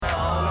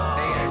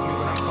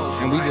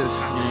And we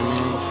just, you know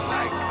what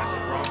I mean? I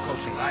said, bro, I'm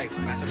coaching life.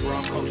 I said, bro,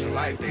 I'm coaching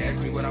life. They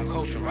asked me what I'm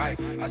coaching, right?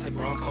 I said,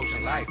 bro, I'm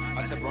coaching life.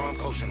 I said, bro, I'm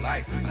coaching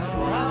life. I said,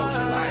 bro, I'm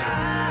coaching life.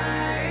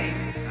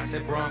 I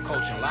said, bro, I'm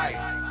coaching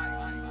life.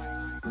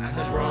 I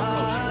said, bro, I'm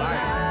coaching life.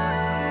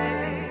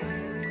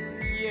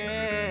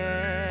 Yeah.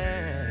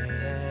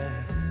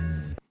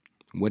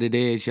 What it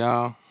is,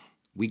 y'all.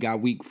 We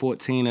got week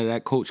 14 of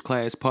that Coach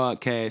Class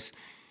podcast,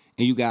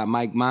 and you got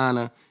Mike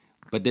Miner.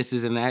 But this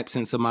is in the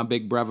absence of my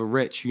big brother,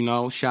 Rich, you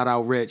know. Shout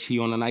out Rich. He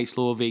on a nice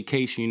little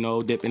vacation, you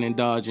know, dipping and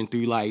dodging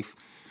through life.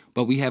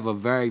 But we have a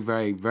very,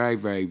 very, very,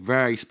 very,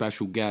 very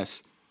special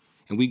guest.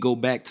 And we go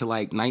back to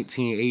like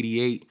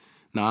 1988.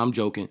 Nah, I'm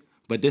joking.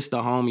 But this the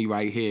homie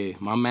right here.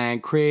 My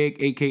man Craig,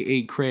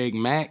 a.k.a. Craig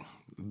Mack.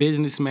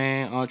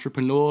 Businessman,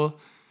 entrepreneur,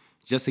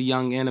 just a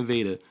young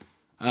innovator.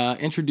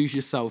 Introduce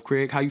yourself,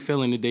 Craig. How you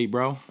feeling today,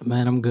 bro?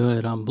 Man, I'm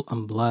good. I'm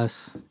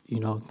blessed.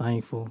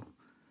 Thankful.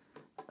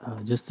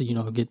 Just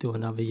to get through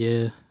another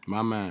year.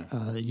 My man.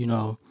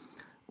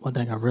 One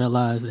thing I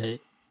realized that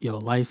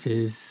life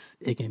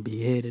it can be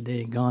here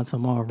today and gone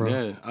tomorrow.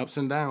 Yeah, ups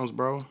and downs,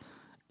 bro.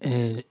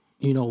 And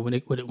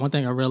one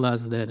thing I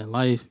realized is that in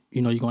life,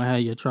 you're gonna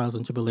have your trials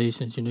and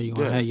tribulations. You're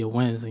gonna have your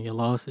wins and your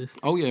losses.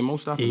 Oh yeah,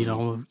 most definitely.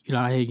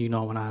 I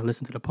hear when I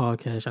listen to the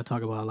podcast, I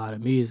talk about a lot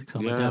of music, so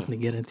I'm gonna definitely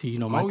get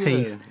into my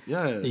taste.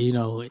 Yeah. We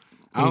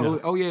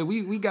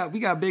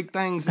got big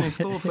things in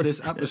store for this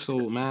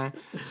episode, man.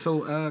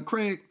 So,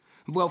 Craig,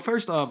 well,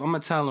 first off, I'm gonna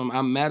tell him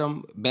I met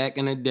him back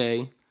in the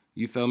day.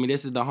 You feel me?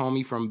 This is the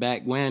homie from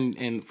back when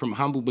and from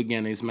humble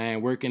beginnings,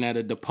 man. Working at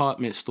a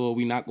department store.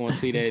 We not gonna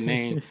say that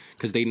name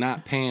because they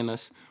not paying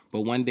us,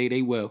 but one day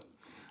they will.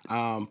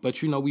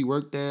 But we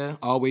worked there.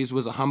 Always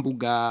was a humble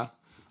guy.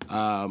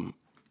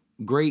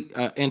 Great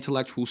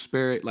intellectual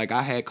spirit. Like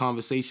I had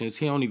conversations.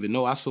 He don't even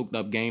know I soaked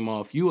up game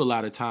off you a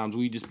lot of times.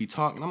 We just be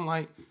talking. I'm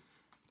like,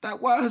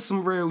 that was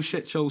some real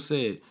shit Joe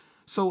said.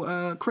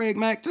 So, Craig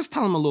Mack, just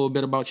tell him a little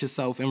bit about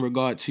yourself in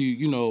regard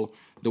to,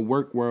 the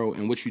work world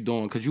and what you're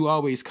doing. Because you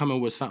always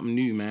coming with something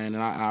new, man.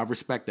 And I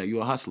respect that.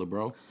 You're a hustler,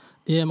 bro.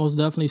 Yeah, most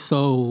definitely.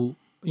 So,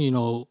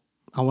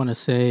 I want to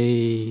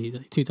say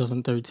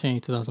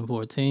 2013,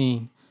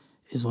 2014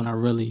 is when I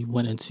really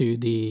went into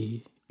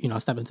I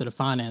stepped into the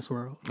finance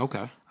world.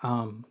 Okay.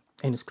 And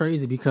it's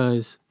crazy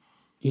because,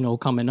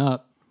 coming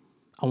up,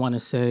 I want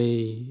to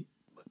say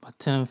my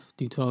 10th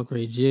through 12th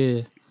grade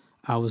year,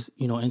 I was,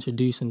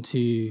 introduced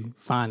into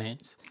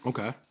finance.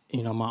 Okay.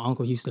 My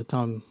uncle used to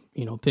come,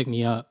 pick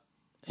me up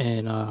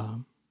and,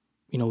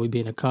 we'd be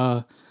in the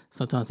car.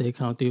 Sometimes they'd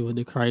come through with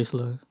the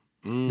Chrysler,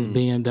 the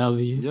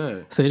BMW.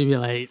 Yeah. So they'd be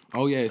like...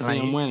 Oh, yeah, see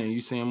him winning. You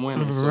see him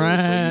winning. So you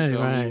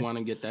feel me? You want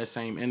to get that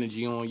same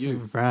energy on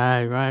you.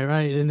 Right.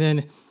 And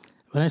then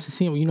when I used to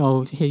see him,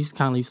 he used to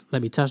kind of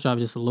let me test drive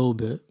just a little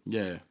bit.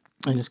 Yeah.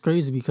 And it's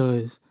crazy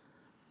because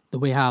the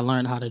way how I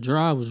learned how to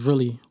drive was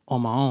really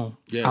on my own.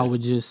 Yeah. I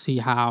would just see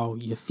how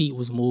your feet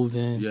was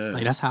moving. Yeah.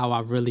 Like that's how I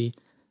really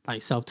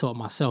self-taught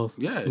myself.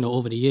 Yeah.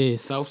 Over the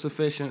years.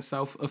 Self-sufficient,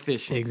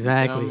 self-efficient.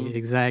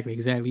 Exactly.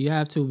 You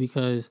have to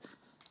because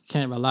you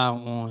can't rely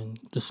on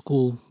the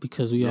school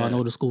because we all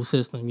know the school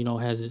system,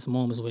 has its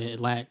moments where it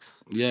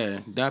lacks. Yeah,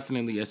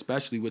 definitely,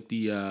 especially with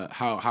the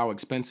how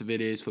expensive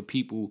it is for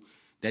people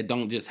that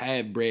don't just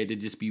have bread to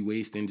just be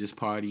wasting, just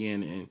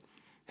partying and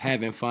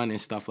having fun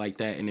and stuff like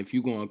that. And if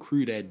you're going to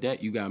accrue that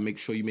debt, you got to make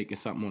sure you're making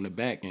something on the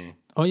back end.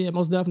 Oh, yeah,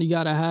 most definitely. You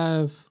got to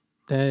have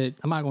that.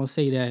 I'm not going to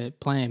say that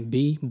plan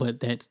B, but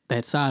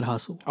that side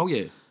hustle. Oh,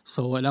 yeah.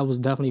 So that was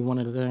definitely one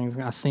of the things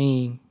I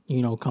seen,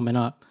 coming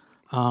up,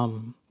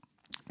 in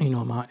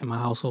my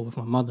household with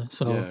my mother.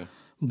 So,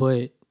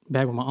 But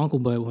back with my uncle,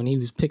 but when he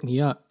was picking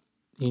me up,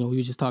 we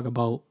would just talk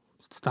about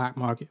stock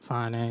market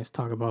finance,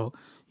 talk about,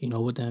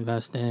 what to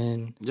invest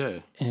in. Yeah.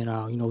 And,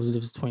 what was the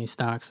difference between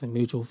stocks and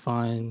mutual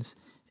funds.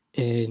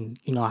 And,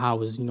 how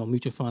was,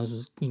 mutual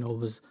funds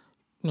was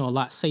a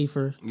lot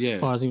safer as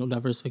far as,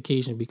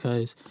 diversification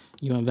because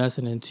you're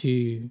investing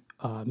into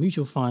a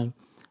mutual fund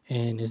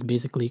and it's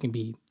basically can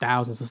be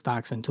thousands of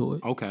stocks into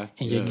it. Okay.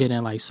 And you're getting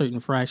like certain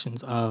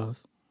fractions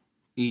of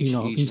each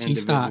individual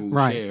stock,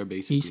 share,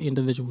 basically. Each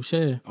individual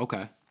share.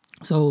 Okay.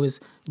 So it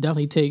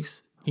definitely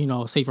takes,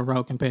 a safer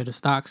route compared to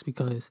stocks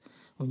because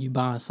when you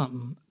buy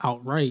something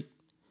outright,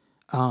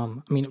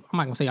 I'm not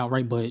gonna say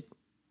outright, but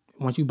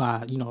once you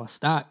buy, a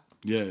stock,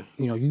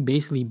 you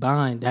basically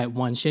buying that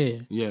one share.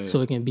 Yeah.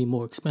 So it can be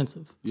more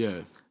expensive.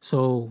 Yeah.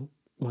 So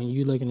when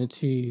you're looking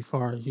into as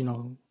far as,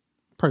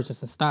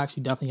 purchasing stocks,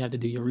 you definitely have to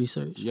do your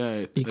research.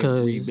 Yeah.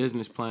 Because read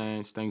business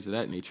plans, things of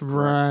that nature.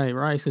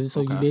 Right.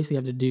 So you basically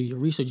have to do your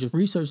research. Your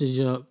research is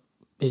your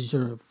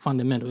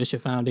fundamental, it's your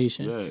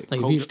foundation. Yeah.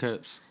 Like Coach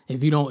tips.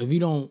 If you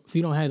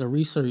don't have the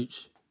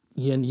research,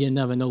 you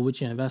never know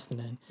what you're investing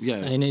in. Yeah.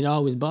 And it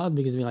always bothers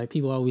me because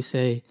people always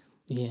say,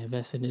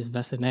 invest in this,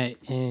 invest in that.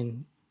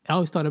 And I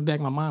always thought in the back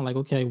of my mind, like,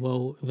 okay,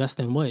 well, invest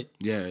in what?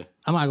 Yeah.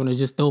 I'm not going to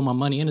just throw my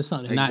money into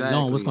something not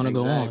knowing what's going to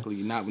go on.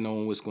 Exactly, not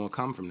knowing what's going to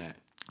come from that.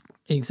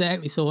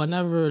 Exactly. So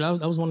that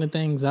was one of the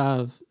things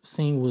I've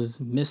seen was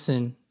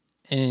missing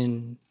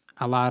in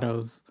a lot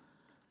of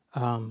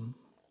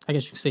I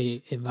guess you could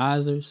say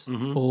advisors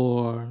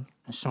or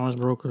insurance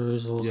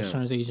brokers or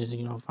insurance agents,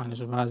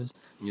 financial advisors.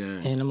 Yeah.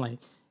 And I'm like,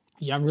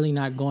 y'all really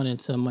not going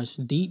into much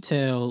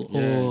detail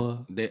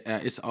or...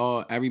 It's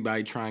all,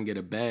 everybody trying to get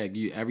a bag.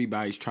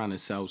 Everybody's trying to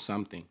sell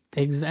something.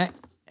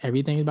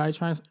 Everybody's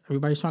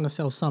trying to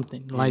sell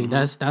something. Like,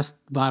 that's the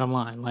bottom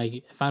line.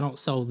 Like, if I don't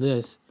sell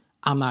this,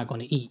 I'm not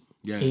going to eat.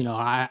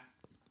 Yeah.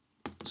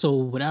 So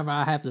whatever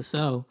I have to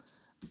sell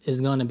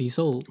is going to be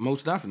sold.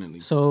 Most definitely.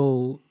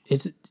 So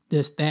it's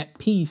just that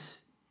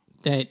piece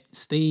that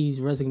stays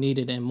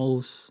resonated in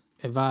most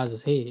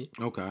advisors' head.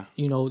 Okay.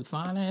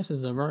 Finance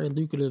is a very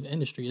lucrative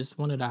industry. It's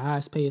one of the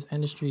highest paid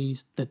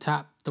industries, the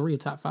top 3 or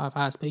top 5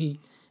 highest paid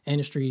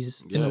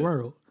industries in the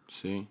world.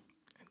 See?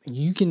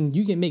 You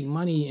can make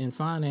money in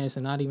finance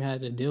and not even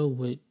have to deal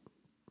with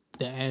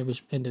the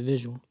average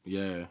individual.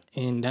 Yeah.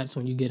 And that's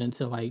when you get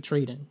into like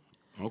trading.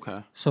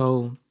 Okay.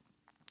 So,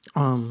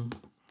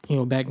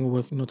 back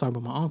with talking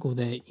about my uncle,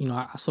 that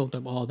I soaked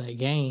up all that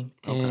game,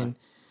 and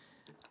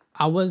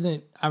I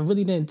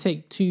really didn't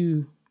take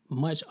too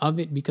much of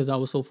it because I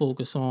was so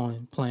focused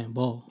on playing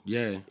ball.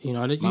 Yeah.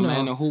 My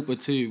man a hooper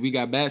too. We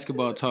got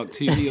basketball talk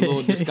too. He a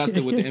little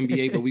disgusted with the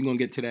NBA, but we gonna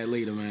get to that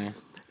later, man.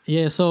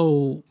 Yeah.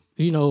 So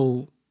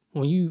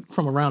when you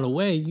from around the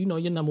way,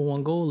 your number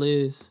one goal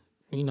is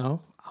I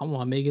want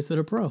to make it to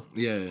the pro.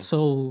 Yeah.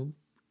 So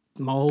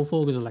my whole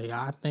focus is like,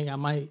 I think I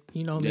might,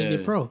 make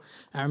it pro.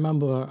 I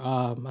remember,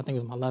 I think it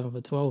was my 11th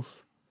or 12th,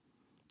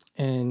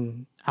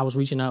 and I was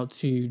reaching out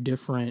to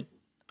different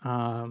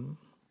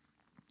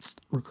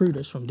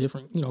recruiters from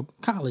different,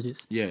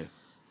 colleges. Yeah.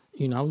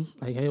 I was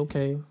like, hey,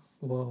 okay,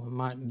 well, I'm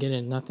not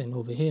getting nothing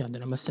over here.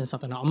 Then I'm going to send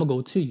something out. I'm going to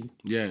go to you.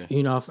 Yeah.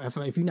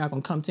 If you're not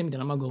going to come to me,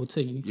 then I'm going to go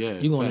to you. Yeah.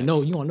 You're going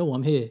to know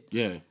I'm here.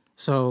 Yeah.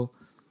 So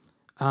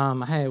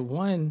I had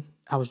one,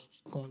 I was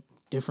going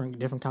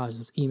different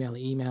colleges,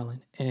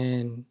 emailing,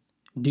 and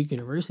Duke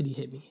University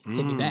hit me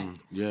back.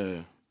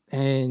 Yeah.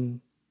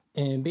 And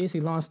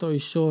basically, long story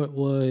short,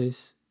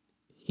 was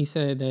he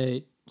said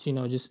that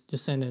just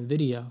send in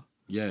video.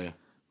 Yeah.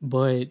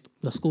 But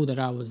the school that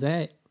I was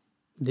at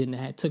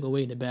took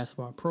away the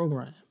basketball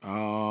program.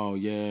 Oh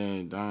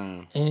yeah,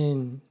 damn.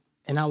 And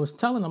I was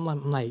telling them,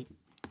 I'm like,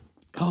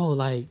 oh,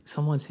 like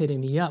someone's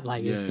hitting me up,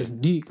 like it's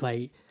Duke,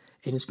 like,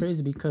 and it's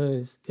crazy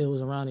because it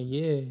was around a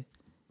year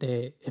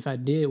that if I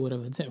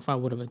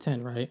would have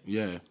attended, right?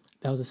 Yeah.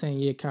 That was the same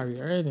year Kyrie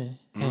Irving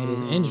had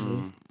his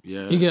injury.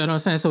 Yeah. You get what I'm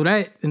saying? So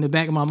that in the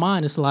back of my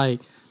mind, it's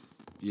like,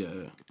 yeah,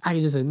 I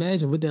can just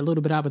imagine with that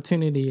little bit of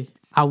opportunity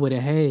I would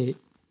have had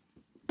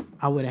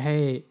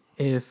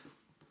if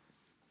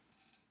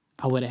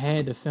I would have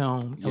had the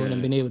film, I would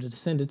have been able to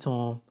send it to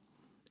them.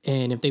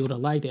 And if they would have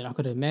liked it, I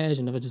could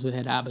imagine if I just would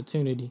have had the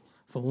opportunity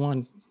for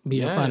one,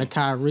 being in front of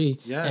Kyrie,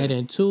 and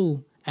then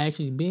two,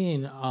 actually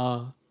being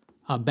a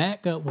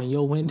backup when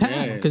Yo went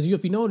down. Because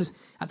if you notice,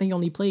 I think he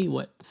only played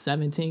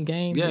 17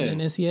 games in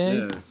the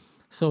NCAA. Yeah.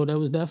 So that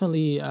was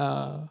definitely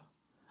a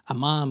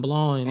mind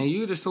blowing. And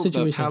you'd have soaked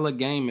up hella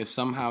game if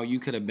somehow you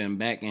could have been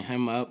backing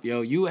him up.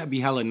 Yo, you would be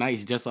hella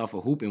nice just off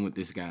of hooping with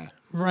this guy.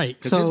 Right.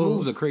 Because his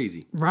moves are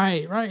crazy.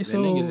 Right. That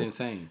nigga's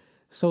insane.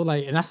 So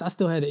like, and I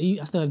still have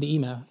the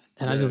email,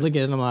 and I just look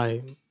at it and I'm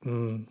like,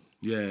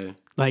 yeah.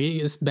 Like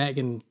it's back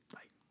in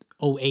like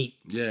 08.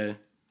 Yeah.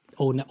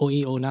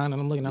 08, 09, and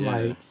I'm looking, I'm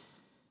like,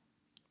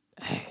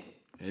 hey.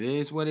 It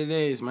is what it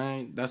is,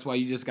 man. That's why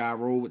you just gotta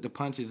roll with the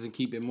punches and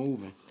keep it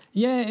moving.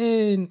 Yeah,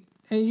 and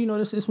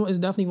this is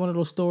definitely one of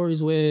those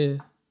stories where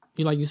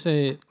like I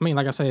said, when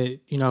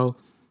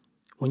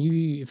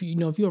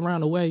if you're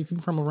around the way, if you're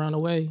from around the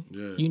way,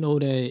 you know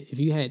that if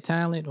you had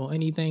talent or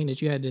anything,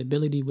 that you had the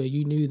ability where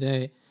you knew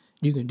that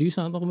you can do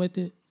something with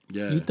it,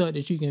 you thought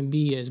that you can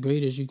be as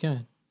great as you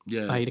can.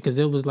 Yeah. Like, because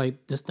it was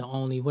like just the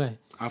only way.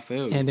 I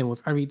feel you. And then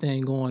with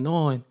everything going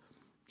on,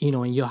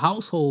 in your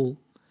household,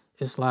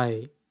 it's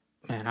like,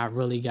 man, I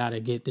really got to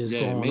get this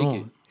going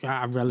on.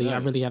 I really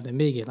have to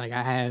make it. Like,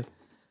 I have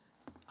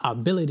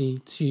ability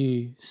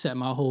to set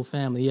my whole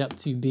family up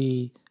to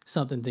be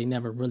something they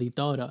never really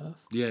thought of.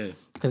 Yeah.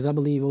 Because I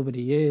believe over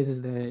the years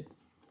is that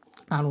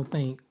I don't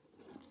think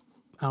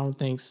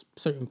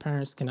certain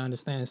parents can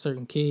understand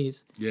certain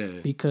kids. Yeah.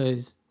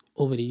 Because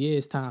over the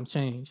years, time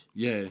changed.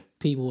 Yeah.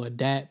 People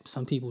adapt.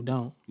 Some people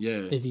don't.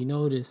 Yeah. If you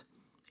notice,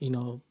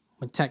 when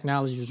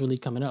technology was really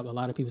coming up, a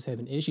lot of people was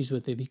having issues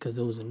with it because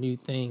it was a new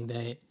thing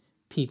that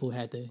people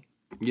had to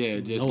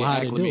just get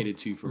acclimated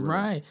to for real.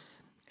 Right.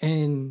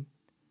 And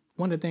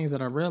one of the things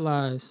that I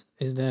realized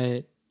is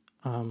that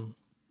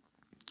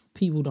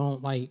people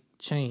don't like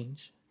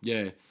change.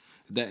 Yeah.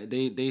 That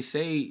they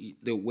say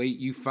the way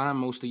you find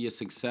most of your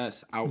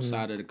success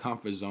outside of the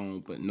comfort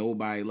zone, but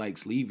nobody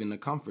likes leaving the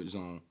comfort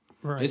zone.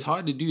 Right. It's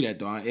hard to do that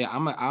though.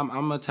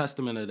 I'm a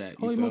testament of that.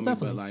 You feel me?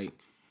 Definitely. But like,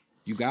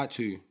 you got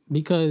to.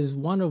 Because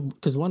one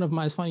of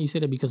my, it's funny you say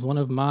that, because one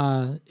of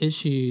my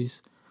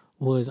issues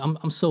was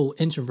I'm so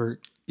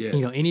introvert.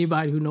 Yeah.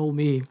 Anybody who know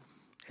me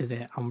is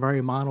that I'm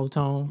very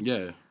monotone.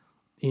 Yeah.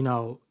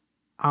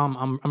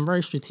 I'm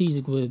very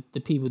strategic with the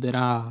people that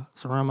I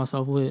surround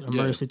myself with. I'm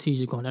very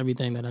strategic on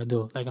everything that I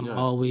do. Like, I'm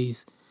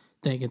always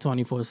thinking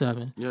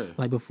 24/7. Yeah.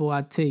 Like before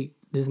I take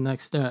this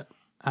next step,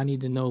 I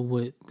need to know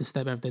what the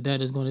step after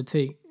that is going to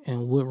take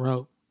and what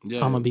route I'm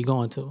gonna be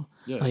going to.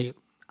 Yeah. Like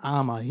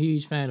I'm a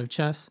huge fan of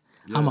chess.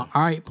 Yeah. I'm an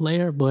alright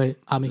player, but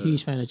I'm a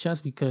huge fan of chess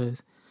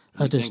because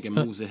you think it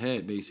moves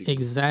ahead, basically.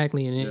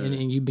 Exactly,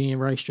 and you being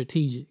very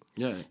strategic.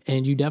 Yeah.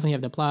 And you definitely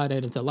have to apply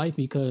that into life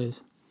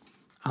because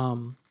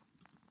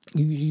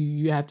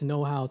you have to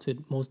know how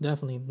to most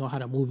definitely know how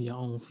to move your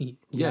own feet.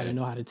 You got to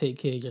know how to take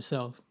care of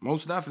yourself.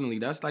 Most definitely.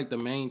 That's like the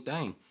main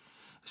thing.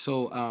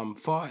 So,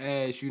 far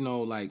as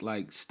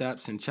like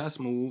steps and chess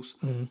moves,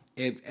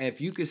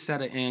 if you could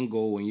set an end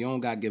goal and you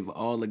don't gotta give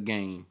all the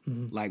game,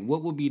 like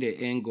what would be the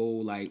end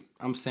goal? Like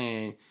I'm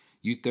saying,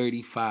 you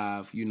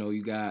 35,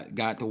 you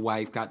got the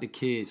wife, got the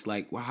kids.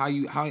 Like, how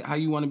you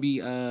want to be?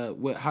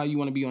 How you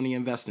want to be on the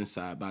investing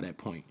side by that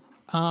point?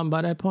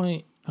 By that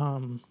point,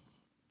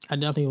 I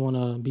definitely want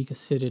to be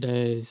considered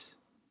as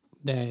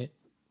that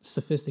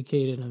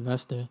sophisticated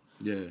investor.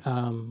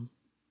 Yeah.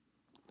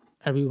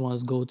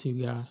 Everyone's go-to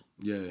guy.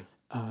 Yeah.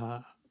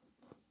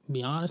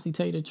 Be honestly,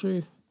 tell you the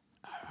truth,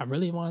 I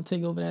really want to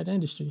take over that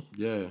industry.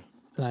 Yeah.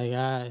 Like,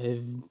 if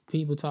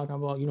people talking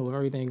about, with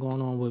everything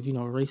going on with,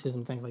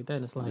 racism, things like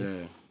that, it's like,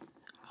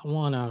 I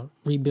want to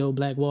rebuild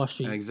Black Wall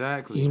Street.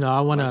 Exactly.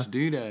 I want to... Let's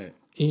do that.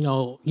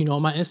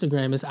 My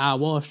Instagram is I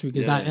Wall Street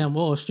because I am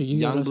Wall Street.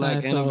 Young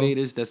Black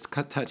innovators that's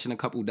touching a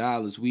couple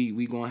dollars.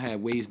 We gonna have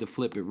ways to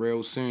flip it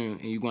real soon,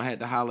 and you gonna have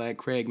to holler at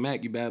Craig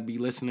Mack. You better be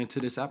listening to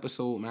this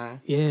episode,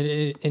 man.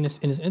 Yeah, and it's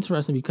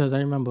interesting because I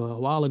remember a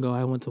while ago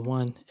I went to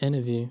one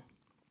interview,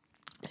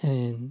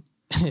 and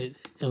it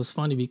was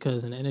funny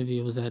because in the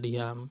interview it was at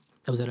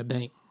a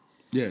bank.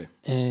 Yeah.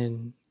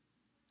 And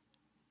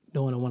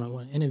doing a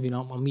one-on-one interview,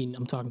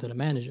 I'm talking to the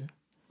manager.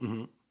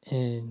 Mm-hmm.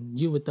 And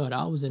you would thought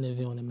I was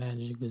interviewing the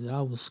manager because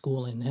I was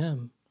schooling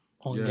him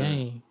on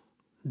game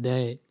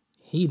that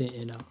he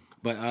didn't know.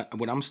 But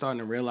what I'm starting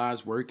to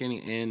realize working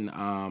in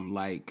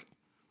like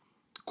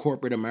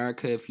corporate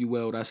America, if you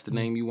will, that's the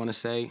name you want to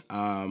say.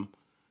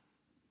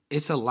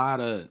 It's a lot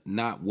of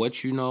not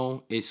what you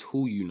know, it's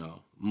who you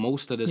know.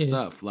 Most of the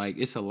stuff, like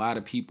it's a lot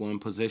of people in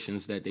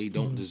positions that they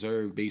don't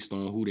deserve based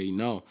on who they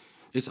know.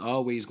 It's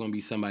always going to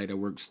be somebody that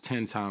works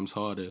 10 times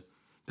harder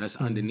that's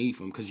underneath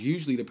them, because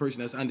usually the person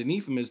that's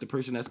underneath them is the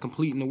person that's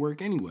completing the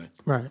work anyway.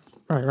 Right.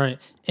 But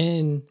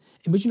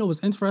what's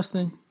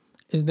interesting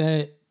is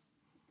that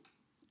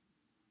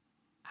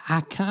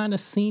I kind of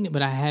seen it,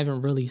 but I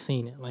haven't really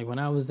seen it. Like when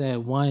I was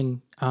at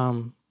one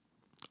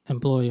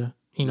employer,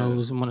 it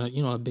was one of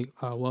a big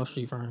Wall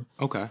Street firm.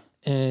 Okay.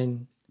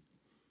 And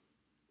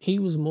he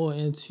was more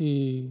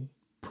into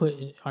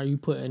putting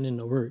in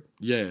the work?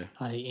 Yeah.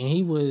 Like, and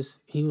he was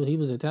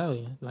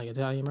Italian, like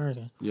Italian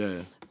American.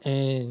 Yeah.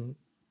 And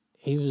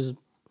he was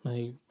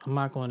like, I'm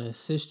not going to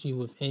assist you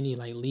with any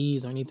like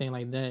leads or anything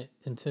like that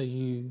until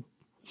you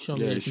show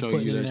me that you're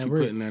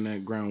putting in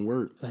that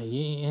groundwork. Like,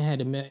 you ain't had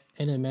to it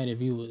didn't matter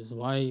if you was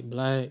white,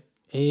 black,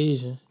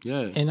 Asian.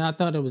 Yeah. And I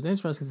thought it was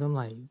interesting because I'm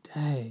like,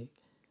 dang.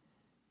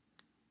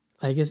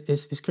 Like,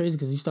 it's crazy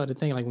because you start to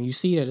think, like, when you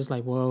see that, it's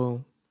like,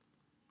 well,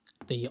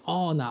 they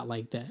all not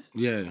like that.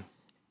 Yeah.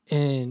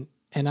 And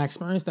I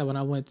experienced that when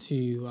I went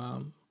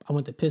to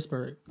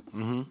Pittsburgh.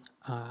 Mm-hmm.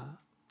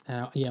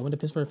 I went to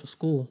Pittsburgh for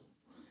school.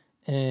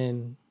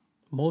 And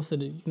most of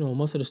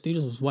the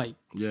students was white.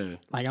 Yeah.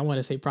 Like, I want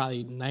to say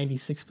probably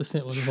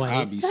 96% was white.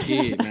 I'd be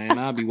scared, man.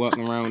 I'd be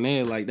walking around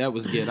there like that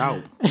was Get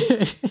Out.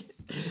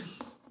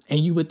 And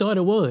you would thought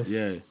it was.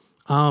 Yeah.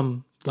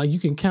 Like, you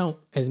can count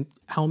as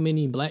how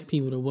many black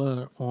people there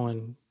were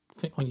on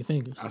your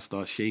fingers. I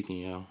start shaking,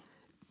 yo.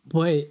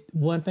 But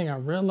one thing I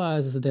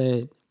realized is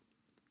that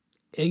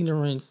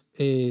ignorance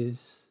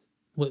was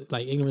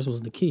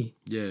the key.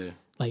 Yeah.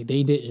 Like,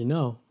 they didn't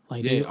know.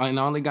 Like, and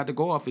all they got to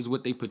go off is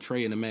what they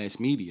portray in the mass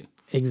media.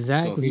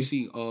 Exactly. So if you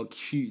see all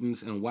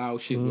shootings and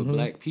wild shit with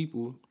black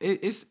people,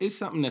 it's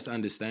something that's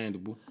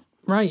understandable.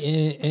 Right,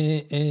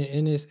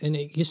 and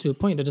it gets to a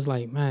point that it's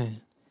like,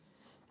 man,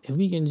 if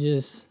we can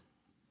just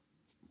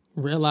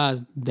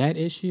realize that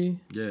issue,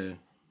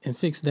 and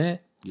fix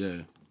that,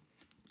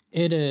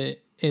 it'll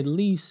at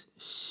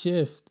least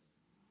shift.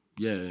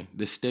 Yeah,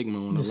 the stigma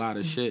on a lot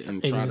of shit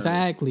and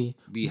try to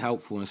be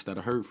helpful instead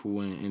of hurtful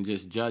and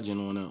just judging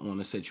on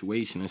a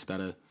situation instead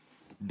of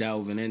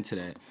delving into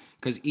that.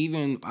 Because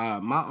even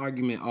my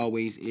argument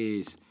always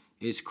is,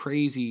 it's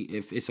crazy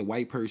if it's a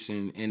white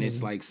person and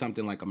it's like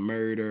something like a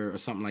murder or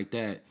something like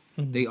that.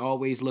 They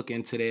always look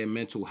into their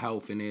mental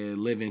health and their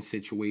living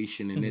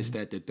situation and this,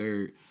 that, the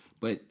third.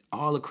 But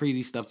all the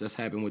crazy stuff that's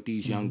happened with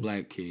these young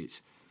black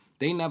kids,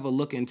 they never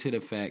look into the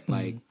fact,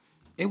 like,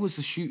 it was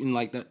a shooting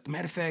like that.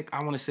 Matter of fact,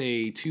 I want to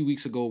say 2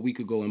 weeks ago, a week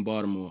ago in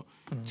Baltimore,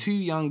 2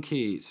 young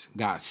kids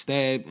got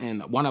stabbed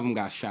and one of them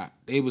got shot.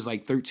 They was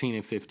like 13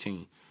 and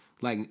 15.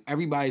 Like,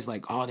 everybody's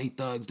like, oh, they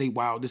thugs, they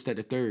wild, this, that,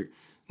 the third.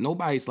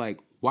 Nobody's like,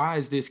 why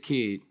is this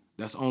kid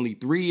that's only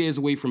 3 years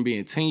away from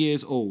being 10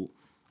 years old,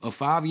 or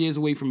 5 years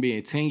away from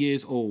being 10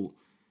 years old,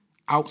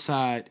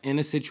 outside in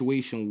a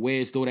situation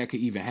where as though that could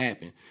even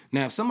happen?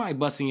 Now, if somebody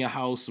busts in your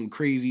house, some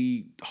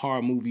crazy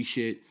horror movie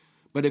shit,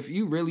 But if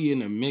you really in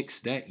the mix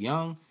that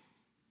young,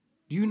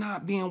 you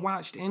not being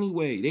watched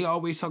anyway. They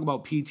always talk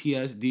about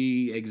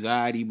PTSD,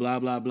 anxiety, blah,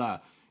 blah, blah.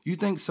 You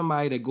think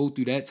somebody that go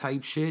through that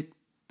type shit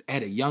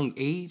at a young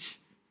age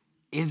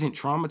isn't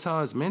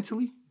traumatized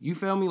mentally? You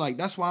feel me? Like,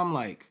 that's why I'm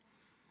like,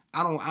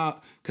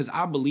 because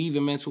I believe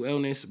in mental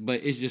illness,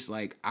 but it's just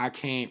like, I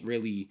can't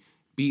really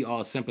be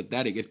all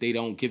sympathetic if they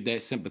don't give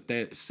that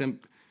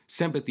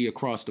sympathy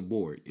across the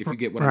board, if you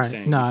get what I'm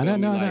saying. No,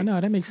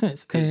 that makes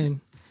sense. And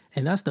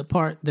that's the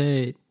part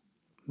that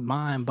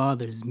mine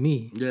bothers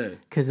me. Yeah.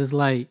 Because it's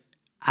like,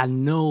 I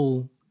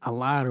know a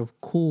lot of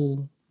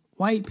cool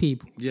white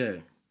people. Yeah.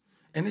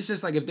 And it's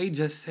just like, if they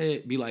just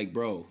be like,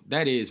 bro,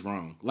 that is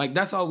wrong. Like,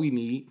 that's all we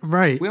need.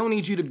 Right. We don't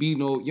need you to be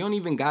you don't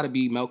even got to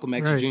be Malcolm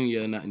X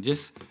Jr. or nothing.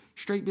 Just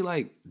straight be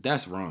like,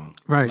 that's wrong.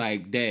 Right.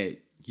 Like, Dad,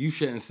 you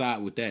shouldn't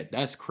side with that.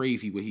 That's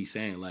crazy what he's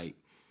saying. Like,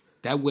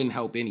 that wouldn't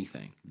help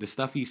anything. The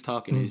stuff he's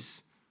talking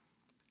is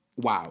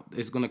wild.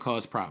 It's going to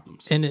cause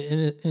problems.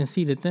 And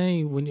see, the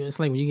thing, it's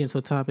like when you get into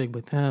a topic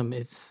with him,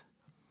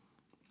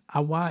 I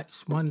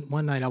watched,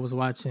 one night I was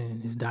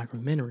watching his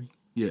documentary.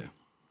 Yeah.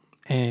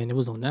 And it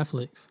was on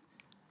Netflix.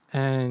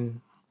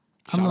 And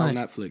Shout out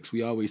Netflix.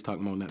 We always talk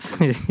about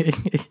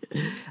Netflix.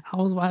 I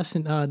was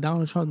watching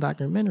Donald Trump's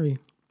documentary,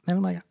 and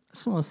I'm like, I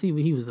just want to see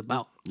what he was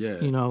about.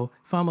 Yeah. You know,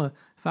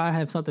 if I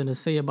have something to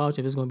say about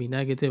you, if it's going to be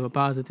negative or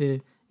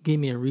positive, give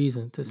me a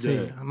reason to say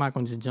it. I'm not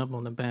going to just jump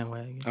on the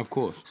bandwagon. Of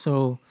course.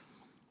 So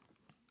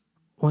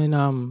when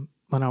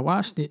I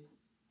watched it,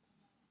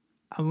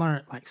 I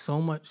learned like so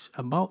much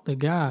about the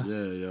guy.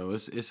 Yeah, yo,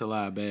 it's a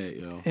lot bad,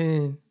 yo.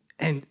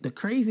 And the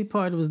crazy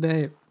part was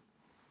that,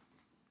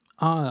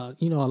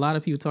 you know, a lot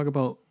of people talk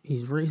about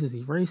he's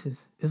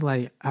racist. It's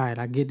like, all right,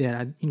 I get that.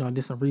 I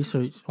did some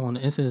research on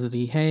the incidents that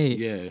he had.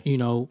 Yeah. You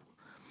know,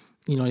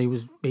 he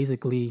was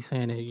basically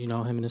saying that, you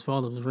know, him and his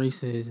father was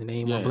racist and they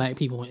didn't want black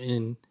people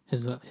in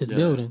his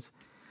buildings.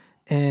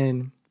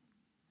 And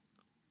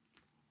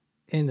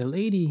the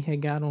lady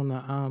had got on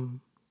the,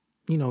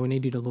 you know, when they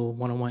do the little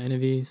one-on-one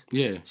interviews.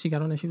 Yeah. She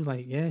got on there. She was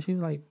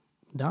like,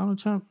 Donald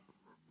Trump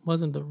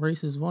wasn't the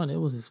racist one. It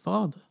was his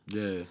father.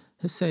 Yeah.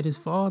 He said his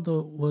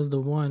father was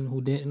the one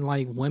who didn't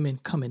like women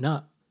coming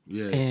up.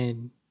 Yeah.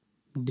 And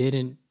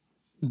didn't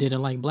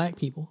like black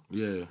people.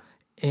 Yeah.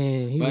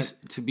 And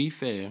to be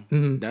fair,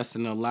 that's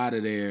in a lot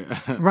of their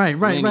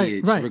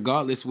lineage. Right.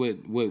 Regardless what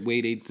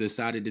way they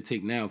decided to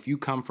take now. If you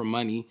come from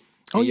money,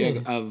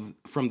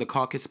 from the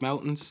Caucasus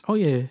Mountains. Oh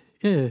yeah.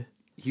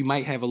 You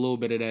might have a little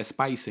bit of that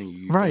spice in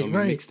you. Right.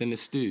 Mixed in the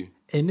stew.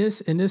 And this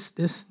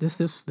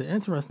the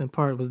interesting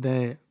part was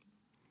that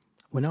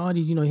when all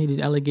these, you know, hear these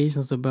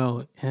allegations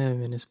about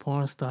him and his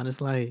porn star, it's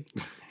like,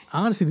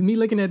 honestly, me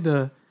looking at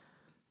the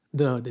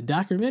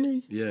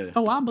documentary,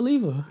 I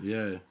believe her.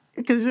 Yeah.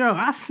 Because, yo,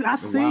 I see.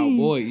 Wild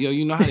boy. Yo,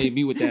 you know how they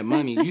be with that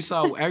money.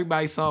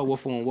 Everybody saw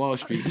Wolf on Wall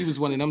Street. He was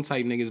one of them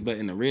type niggas, but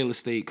in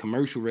the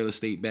commercial real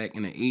estate back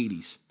in the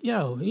 80s.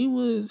 Yo, he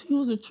was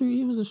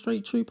a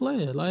straight tree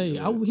player. Like,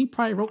 he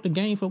probably wrote the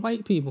game for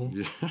white people.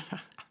 Yeah.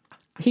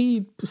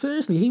 He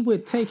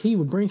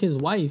would bring his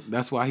wife.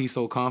 That's why he's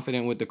so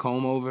confident with the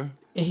comb over.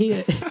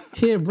 And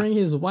he'd bring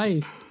his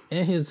wife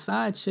and his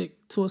side chick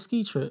to a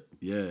ski trip.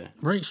 Yeah.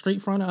 Right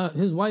straight front of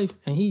his wife,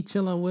 and he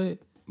chilling with.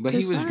 But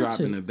he was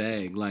dropping a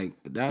bag. Like,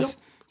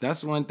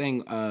 that's one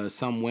thing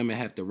some women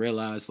have to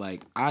realize.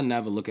 Like, I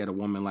never look at a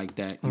woman like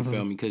that. You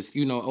feel me? Because,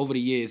 you know, over the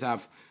years,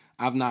 I've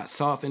not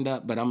softened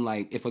up, but I'm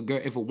like, if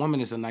a woman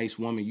is a nice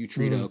woman, you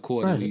treat her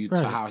accordingly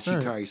to how she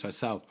carries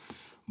herself.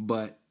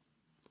 But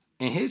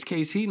in his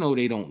case, he know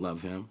they don't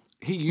love him.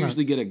 He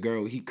usually get a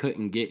girl he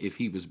couldn't get if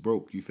he was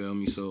broke. You feel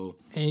me? So.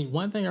 And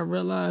one thing I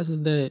realized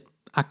is that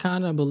I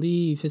kind of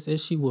believe his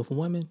issue with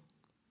women,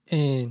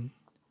 and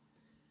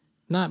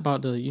not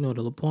about the, you know,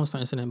 the porn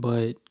star incident,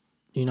 but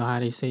you know how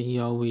they say he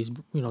always,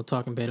 you know,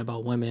 talking bad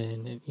about women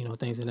and, you know,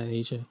 things of that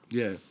nature.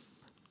 Yeah.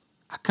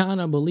 I kind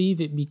of believe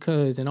it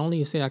because, and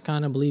only say I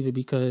kind of believe it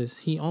because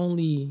he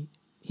only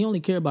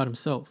care about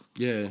himself.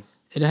 Yeah.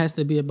 It has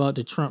to be about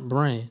the Trump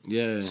brand.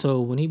 Yeah. So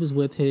when he was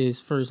with his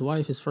first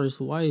wife,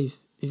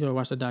 if you ever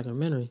watched the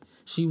documentary,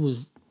 she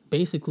was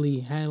basically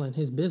handling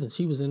his business.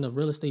 She was in the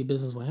real estate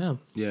business with him.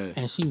 Yeah.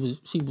 And she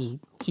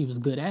was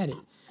good at it.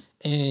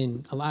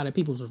 And a lot of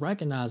people was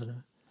recognizing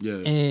her. Yeah.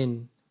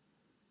 And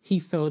he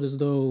felt as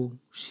though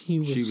she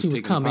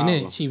was coming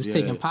in. She was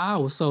taking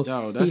power. So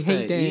he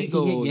hate that.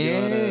 Ego,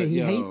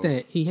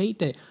 he hate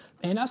that.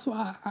 And that's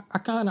why I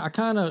kind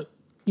of,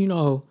 you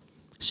know,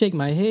 shake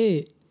my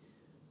head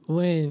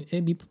when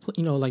it be,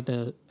 you know, like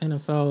the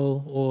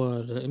NFL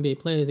or the NBA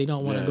players, they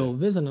don't want to go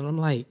visit. And I'm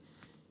like,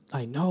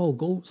 no,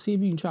 go see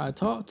if you can try to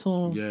talk to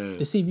him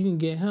to see if you can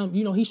get him.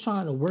 You know, he's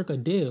trying to work a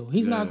deal.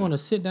 He's not going to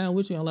sit down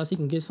with you unless he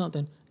can get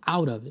something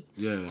out of it.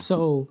 Yeah.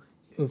 So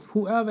if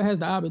whoever has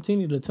the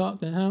opportunity to talk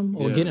to him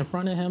or get in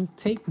front of him,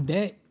 take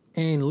that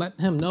and let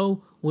him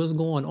know what's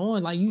going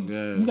on. Like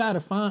you got to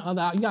find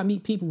you got to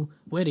meet people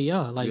where they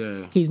are. Like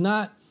he's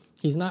not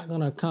He's not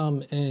gonna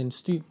come and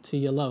stoop to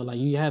your level. Like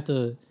you have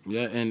to.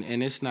 Yeah,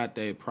 and it's not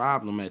their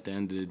problem at the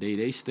end of the day.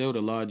 They still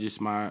the largest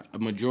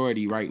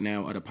majority right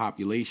now of the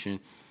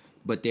population,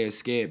 but they're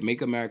scared.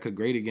 Make America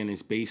Great Again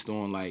is based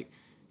on like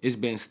it's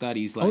been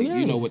studies like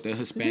you know with the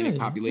Hispanic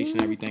population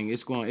and everything.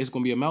 It's going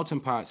to be a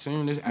melting pot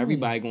soon.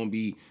 Everybody going to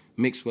be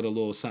mixed with a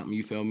little something.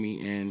 You feel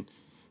me? And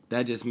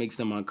that just makes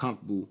them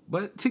uncomfortable.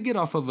 But to get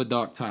off of a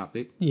dark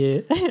topic,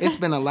 it's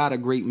been a lot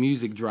of great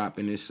music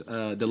dropping this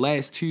the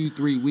last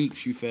 2-3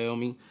 weeks. You feel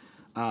me?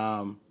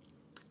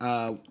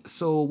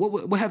 So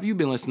what have you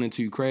been listening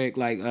to, Craig?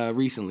 Like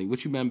recently,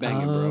 what you been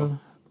banging, bro?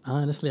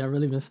 Honestly, I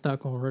really been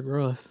stuck on Rick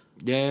Ross.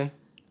 Yeah.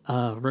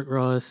 Rick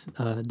Ross,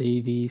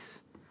 Dave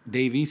East.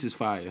 Dave East is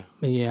fire.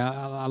 Yeah,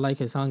 I like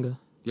his hunger.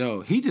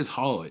 Yo, he just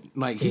hard.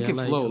 Like he can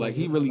flow. Like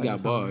he really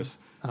got bars.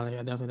 I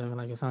definitely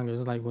like his hunger.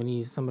 It's like when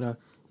he's some of the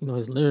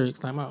his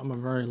lyrics. Like I'm a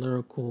very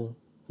lyrical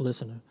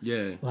listener.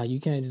 Yeah. Like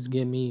you can't just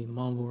give me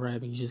mumble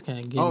rap. You just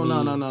can't give me.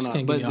 No.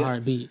 Can't give me a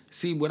heartbeat.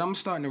 See what I'm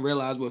starting to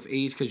realize with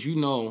age, because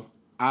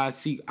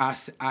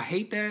I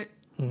hate that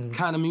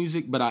kind of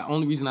music, but the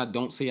only reason I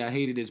don't say I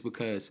hate it is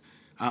because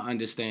I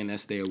understand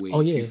that's their way.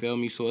 Oh, yeah. You feel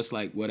me? So it's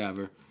like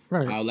whatever.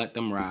 Right. I'll let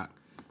them rock.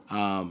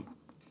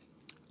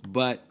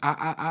 But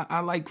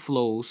I like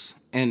flows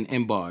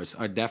and bars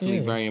are definitely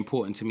very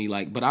important to me.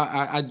 Like, but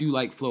I do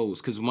like flows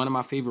because one of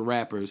my favorite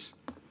rappers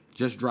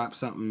just dropped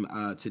something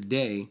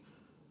today.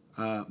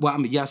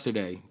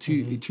 Yesterday,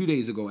 two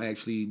days ago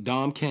actually.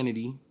 Dom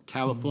Kennedy,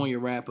 California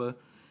rapper.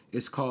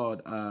 It's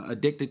called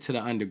Addicted to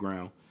the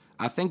Underground.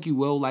 I think you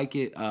will like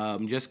it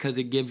just because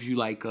it gives you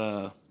like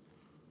a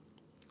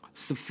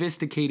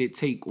sophisticated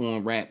take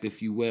on rap,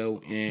 if you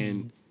will,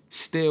 and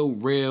still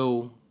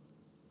real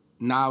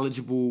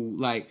knowledgeable.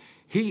 Like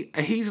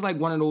he's like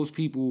one of those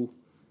people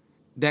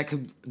that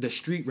the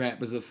street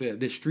rappers will feel,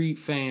 the street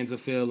fans will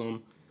feel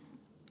him.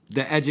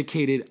 The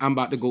educated, I'm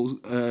about to go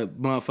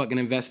motherfucking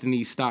invest in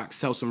these stocks,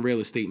 sell some real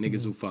estate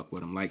niggas who fuck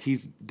with him. Like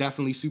he's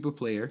definitely super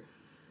player.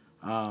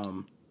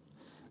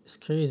 It's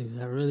crazy because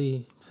I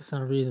really, for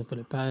some reason, for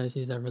the past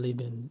years, I've really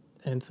been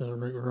into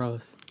Rick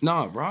Ross.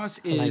 No, Ross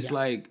is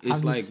like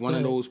one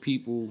of those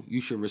people you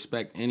should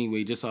respect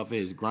anyway, just off of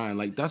his grind.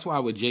 Like that's why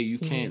with Jay, you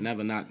can't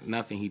never knock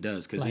nothing he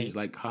does because he's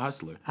like a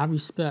hustler. I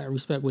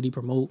respect what he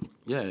promote.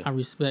 Yeah, I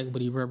respect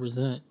what he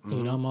represent.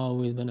 You know, I'm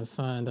always been a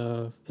fan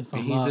of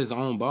he's his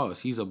own boss.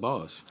 He's a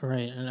boss.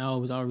 Right, and I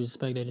always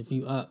respect that if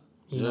you up,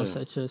 you know,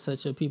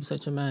 such a people,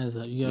 such a man's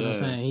up. You know what I'm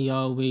saying? He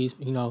always,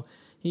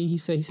 He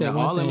said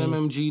all them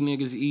MMG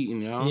niggas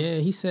eating, y'all. Yeah,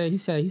 he said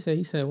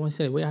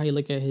way how he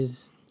look at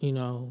his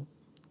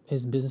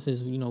his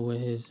businesses, with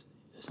his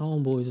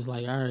homeboys is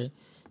like, all right,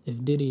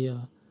 if Diddy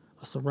a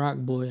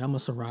Ciroc boy, I'm a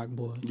Ciroc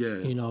boy. Yeah.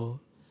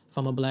 If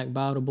I'm a Black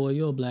Bottle boy,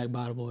 you're a Black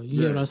Bottle boy.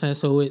 You know what I'm saying?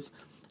 So it's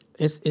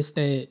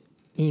that,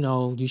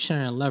 you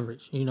sharing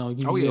leverage.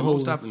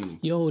 Most definitely.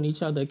 You're holding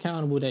each other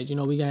accountable that,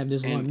 we gotta have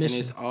this one mission.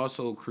 And it's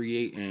also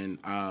creating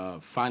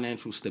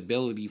financial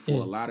stability for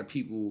a lot of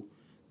people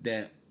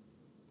that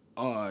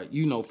are,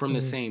 from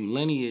the same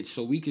lineage,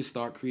 so we can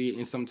start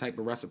creating some type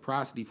of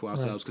reciprocity for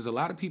ourselves. Because a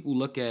lot of people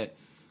look at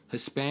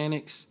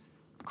Hispanics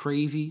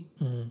crazy.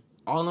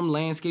 All them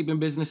landscaping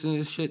businesses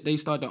and shit they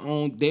start to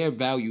own, their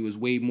value is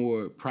way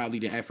more probably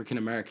than African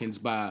Americans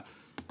by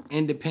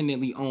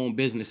independently owned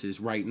businesses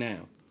right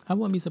now. I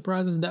wouldn't be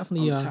surprised. It's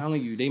definitely. I'm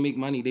telling you, they make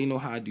money. They know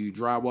how to do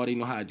drywall. They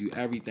know how to do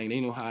everything.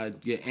 They know how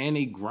to and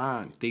they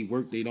grind. They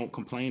work. They don't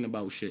complain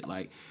about shit.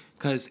 Like,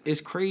 cause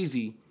it's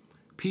crazy.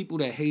 People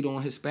that hate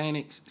on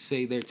Hispanics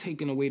say they're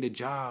taking away the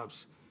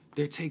jobs.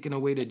 They're taking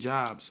away the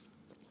jobs.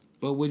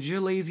 But would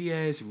your lazy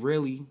ass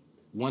really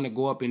want to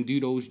go up and do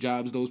those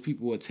jobs those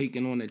people are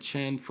taking on the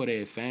chin for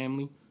their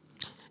family?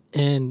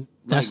 And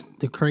that's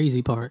the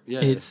crazy part. Yeah.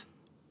 It's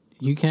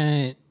you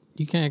can't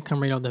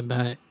come right off the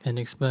bat and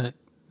expect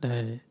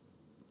that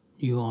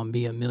you gonna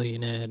be a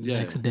millionaire the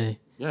next day.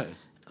 Yeah.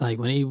 Like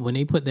when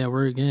they put that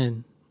work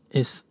in,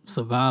 it's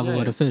survival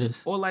of the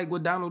fittest. Or like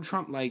with Donald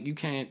Trump, like you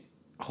can't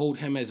hold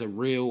him as a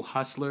real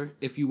hustler,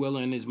 if you will,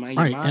 in his mind.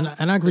 Right,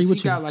 and I agree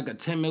with you. He got like a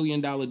 $10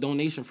 million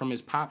donation from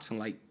his pops in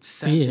like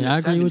 70s. Yeah, I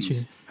agree with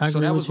you.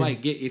 So that was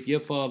like, if your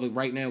father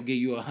right now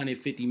gave you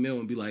 $150 million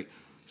and be like,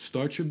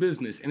 start your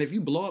business. And if you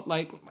blow up,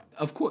 like,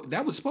 of course,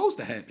 that was supposed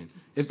to happen.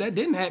 If that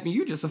didn't happen,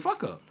 you just a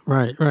fuck up.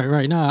 Right.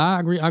 No, I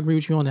agree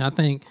with you on that. I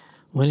think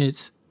when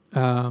it's,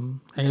 I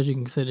guess you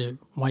can consider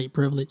white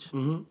privilege,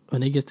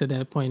 when it gets to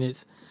that point,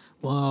 it's,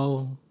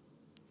 well,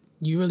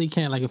 you really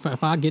can't, like,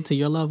 if I get to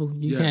your level,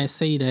 you can't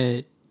say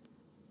that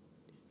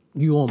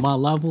you on my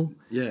level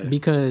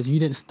because you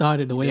didn't start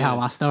it the way how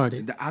I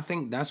started. I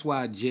think that's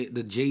why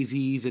the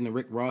Jay-Z's and the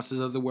Rick Rosses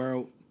of the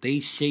world, they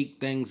shake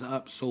things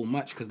up so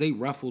much because they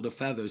ruffle the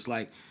feathers.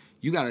 Like,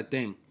 you got to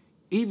think,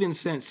 even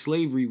since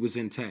slavery was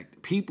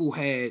intact, people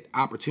had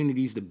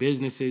opportunities to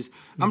businesses.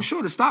 I'm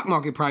sure the stock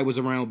market probably was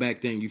around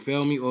back then, you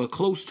feel me? Or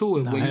close to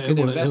it, where you could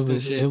invest in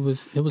shit. It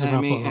was around for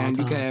a long time. And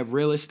you could have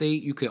real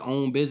estate, you could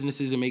own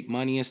businesses and make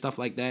money and stuff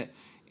like that.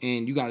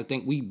 And you got to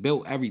think, we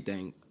built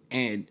everything.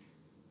 And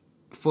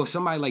for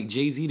somebody like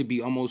Jay-Z to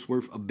be almost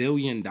worth $1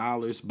 billion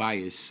by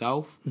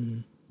itself,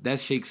 that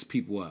shakes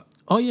people up.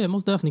 Oh yeah,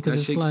 most definitely. Because that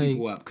it's shakes like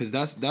people up. Because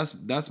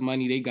that's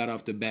money they got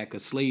off the back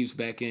of slaves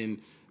back in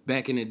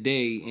the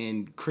day,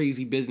 and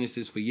crazy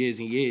businesses for years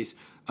and years.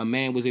 A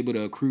man was able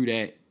to accrue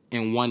that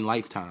in one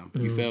lifetime.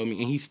 You feel me?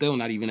 And he's still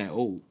not even that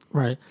old.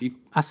 Right. It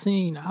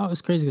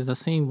was crazy because I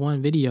seen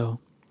one video,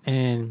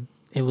 and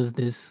it was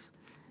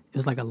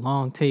like a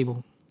long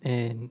table,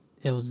 and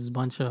it was this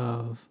bunch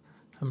of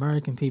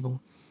American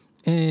people,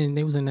 and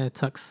they was in their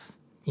tux,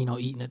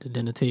 eating at the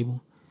dinner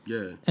table.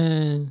 Yeah.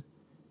 And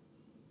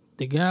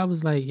the guy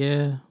was like,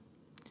 yeah,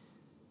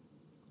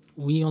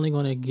 we only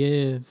gonna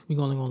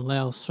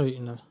allow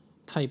certain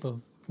type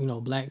of,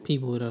 black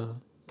people to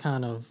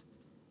kind of,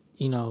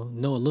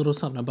 know a little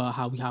something about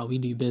how we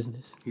do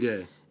business.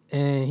 Yeah.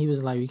 And he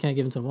was like, we can't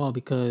give them to them all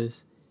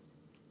because,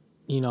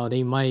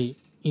 they might,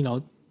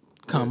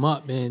 come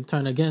up and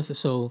turn against it.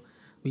 So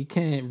we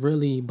can't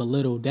really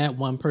belittle that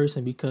one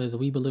person, because if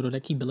we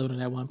keep belittling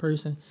that one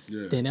person,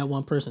 then that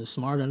one person's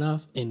smart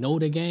enough and know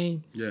the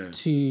game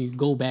to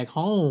go back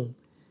home,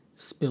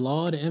 spill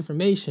all the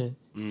information,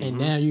 and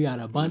now you got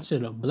a bunch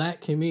of the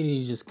black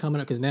community just coming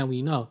up because now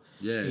we know.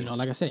 Yeah.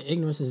 Like I said,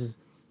 ignorance is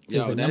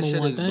the that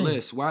shit is thing.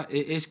 Bliss. Why?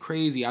 It's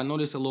crazy. I know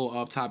this is a little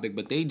off topic,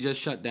 but they just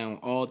shut down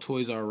all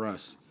Toys R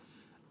Us.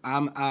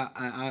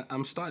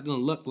 I'm starting to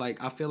look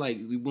like, I feel like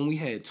when we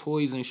had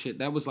toys and shit,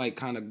 that was like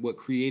kind of what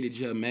created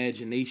your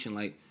imagination.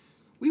 Like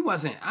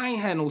I ain't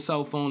had no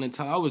cell phone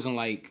until I was in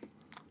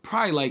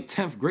probably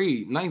 10th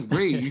grade, 9th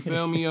grade. You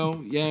feel me,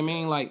 yo? Yeah, I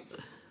mean, like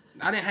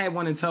I didn't have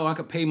one until I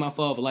could pay my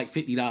father like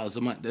 $50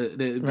 a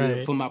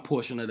month for my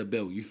portion of the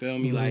bill. You feel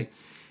me?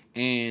 Mm-hmm.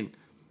 And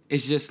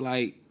it's just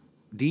like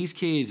these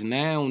kids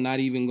now not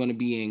even gonna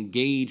be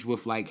engaged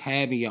with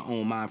having your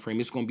own mind frame.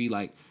 It's gonna be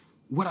like,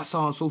 what I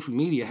saw on social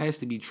media has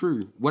to be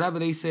true. Whatever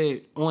they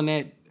said on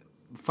that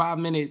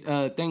 5-minute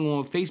thing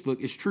on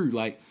Facebook is true.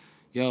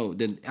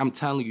 I'm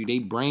telling you, they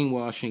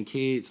brainwashing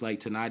kids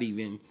to not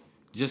even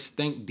just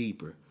think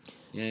deeper.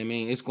 You know what I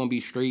mean? It's gonna be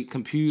straight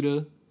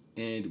computer,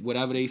 and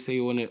whatever they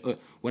say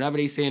whatever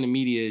they say in the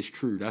media is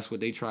true. That's what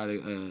they try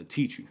to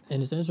teach you.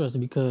 And it's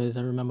interesting because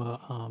I remember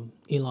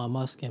Elon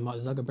Musk and Mark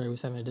Zuckerberg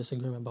was having a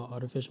disagreement about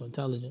artificial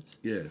intelligence.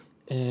 Yeah.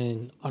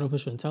 And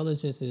artificial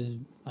intelligence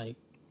is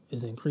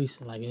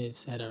increasing.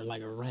 It's at a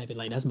rapid.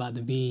 That's about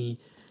to be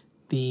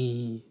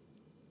the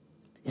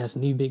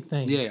new big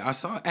thing. Yeah,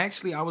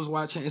 I was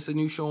watching. It's a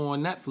new show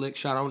on Netflix.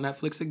 Shout out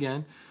Netflix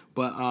again.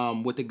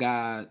 But with the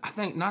guy, I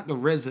think not the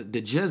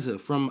GZA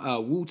from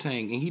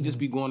Wu-Tang, and he just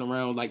be going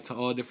around to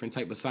all different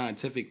type of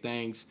scientific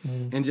things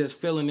and just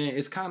filling in.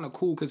 It's kind of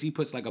cool because he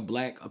puts a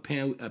black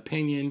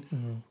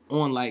opinion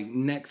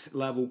on next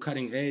level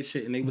cutting edge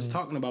shit, and they was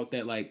talking about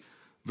that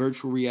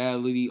virtual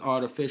reality,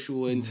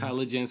 artificial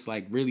intelligence,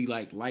 really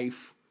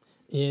life.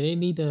 Yeah, they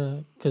need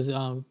to, because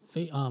Mark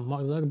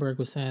Zuckerberg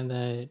was saying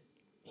that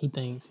he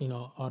thinks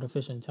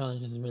artificial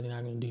intelligence is really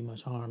not going to do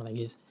much harm.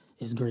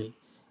 It's great.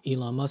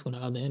 Elon Musk on the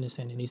other end is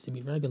saying it needs to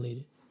be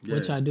regulated,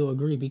 which I do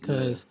agree,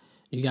 because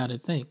you got to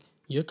think,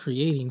 you're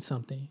creating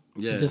something.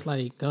 Yeah. Just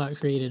like God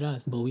created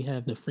us, but we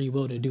have the free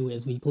will to do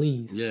as we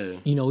please. Yeah.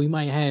 We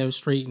might have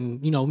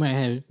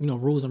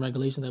rules and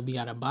regulations that we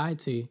got to abide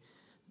to,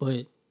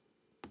 but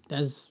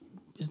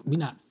we're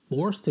not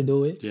forced to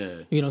do it. Yeah.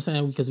 You know what I'm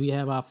saying? Because we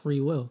have our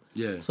free will.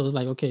 Yeah. So it's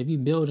okay, if you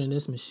building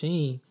this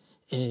machine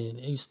and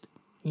it's,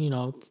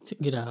 to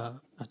get a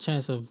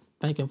chance of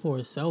thinking for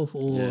itself,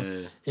 or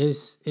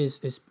it's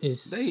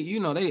they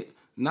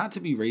not to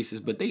be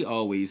racist, but they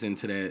always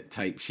into that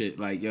type shit.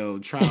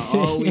 Trying to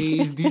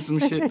always do some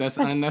shit that's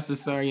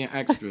unnecessary and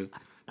extra.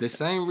 The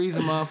same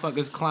reason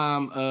motherfuckers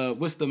climb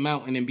what's the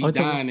mountain and be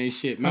dying and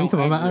shit. Mount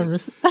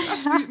Everest. That's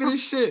stupid as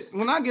shit.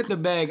 When I get the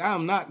bag,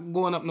 I'm not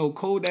going up no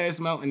cold ass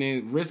mountain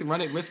and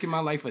risking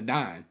my life for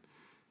dying.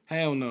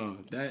 Hell no.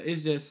 That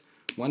is just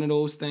one of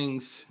those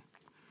things.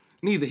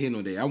 Neither here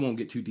nor there. I won't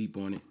get too deep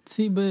on it.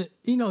 See, but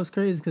it's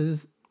crazy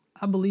because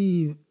I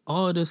believe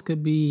all of this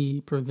could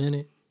be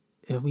prevented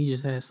if we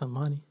just had some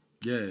money.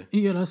 Yeah.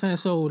 You get what I'm saying?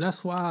 So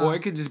that's why. Or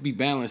it could just be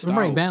balanced out.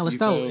 Right,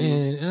 balanced out.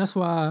 And that's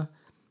why.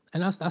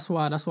 And that's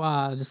why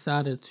I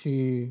decided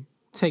to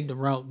take the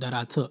route that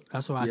I took.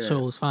 That's why I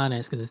chose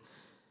finance, because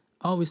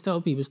I always tell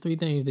people it's 3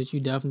 things that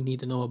you definitely need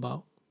to know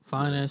about.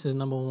 Finance is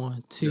number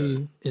 1.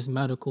 2 is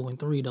medical, and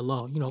 3 the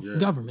law.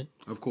 Government.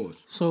 Of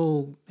course.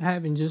 So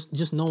having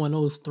just knowing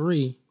those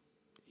 3,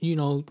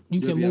 you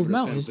can move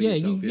mountains. Yeah,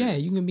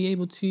 you can be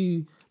able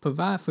to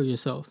provide for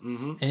yourself,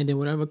 and then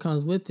whatever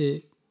comes with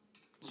it,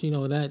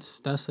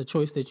 that's a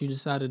choice that you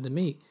decided to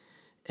make.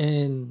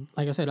 And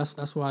like I said,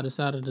 that's why I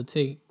decided to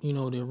take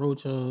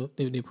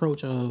the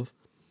approach of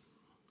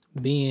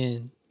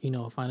being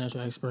a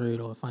financial expert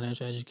or a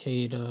financial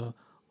educator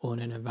or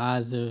an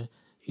advisor.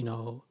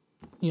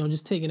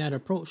 Just taking that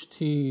approach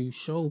to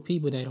show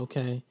people that,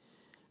 okay,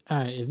 all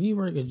right, if you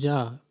work a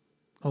job,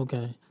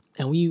 okay,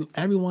 and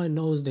everyone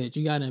knows that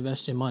you got to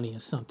invest your money in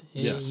something.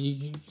 Yes.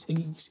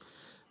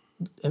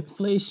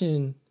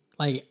 Inflation,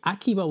 like I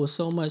keep up with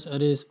so much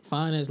of this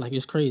finance, like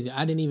it's crazy.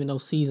 I didn't even know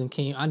season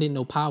came. I didn't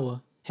know Power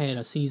had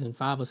a season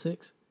 5 or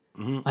 6.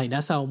 Like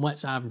that's how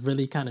much I've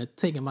really kind of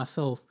taken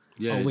myself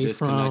away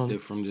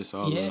disconnected from just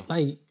all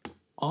like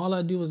all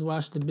I do is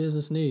watch the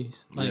business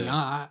news. Like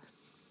I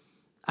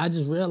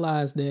just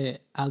realized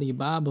that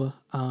Alibaba,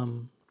 Mark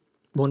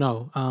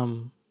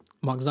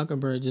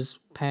Zuckerberg just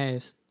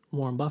passed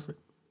Warren Buffett.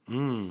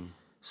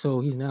 So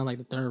he's now like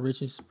the 3rd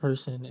richest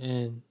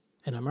person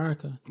in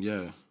America.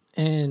 Yeah.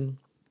 And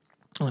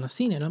when I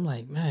seen it, I'm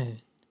like, man,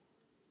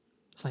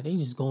 it's like they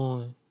just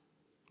going.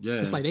 Yeah.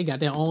 It's like they got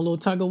their own little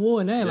tug of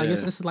war in there. Like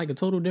it's like a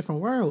total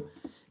different world.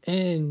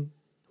 And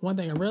one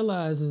thing I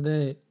realized is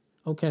that,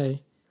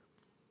 okay,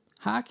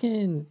 how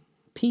can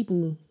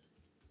people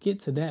get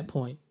to that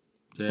point?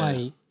 Yeah.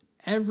 Like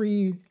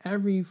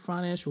every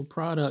financial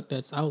product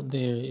that's out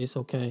there is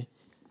okay.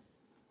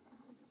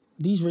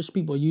 These rich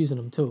people are using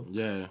them too.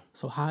 Yeah.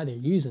 So how they're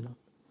using them.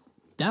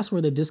 That's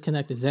where the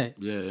disconnect is at.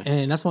 Yeah.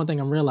 And that's one thing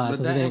I'm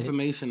realizing. But that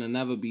information will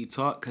never be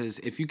taught, because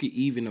if you could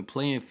even the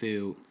playing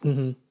field,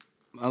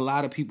 a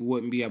lot of people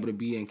wouldn't be able to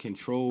be in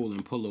control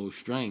and pull those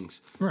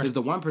strings. Because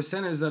the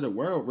 1%ers of the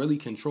world really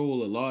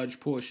control a large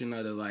portion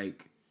of the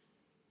like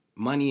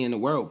money in the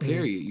world,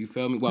 period. You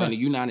feel me? Well, in the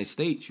United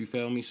States, you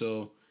feel me?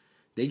 So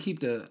they keep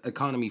the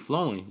economy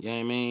flowing, you know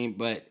what I mean?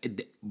 But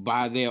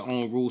by their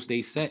own rules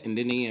they set, and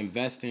then they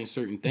invest in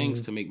certain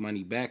things to make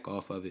money back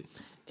off of it.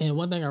 And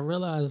one thing I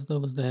realized, though,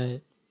 was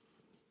that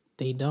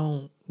they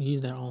don't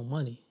use their own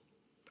money.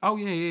 Oh,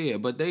 yeah.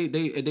 But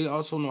they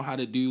also know how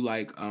to do,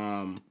 like...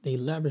 they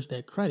leverage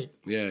that credit.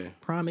 Yeah.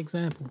 Prime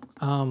example.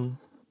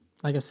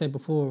 Like I said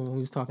before when we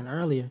was talking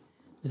earlier,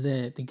 is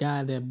that the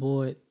guy that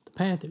bought the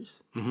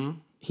Panthers,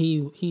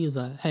 he is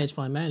a hedge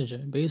fund manager.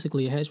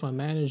 Basically, a hedge fund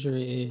manager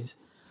is,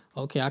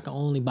 okay, I can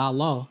only, by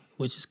law,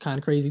 which is kind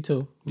of crazy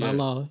too, by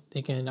law,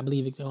 I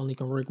believe it only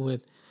can work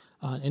with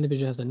an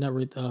individual has a net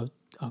worth of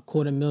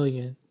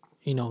 $250,000,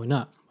 and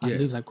up. I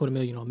believe it's like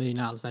 $250,000 or $1 million.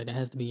 Like that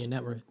has to be your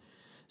net worth.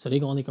 So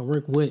they only can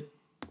work with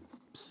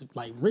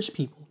like rich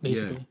people,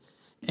 basically.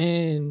 Yeah.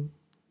 And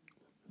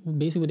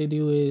basically what they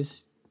do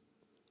is,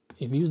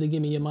 if you usually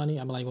give me your money,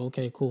 I'm like,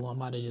 okay, cool. I'm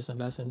about to just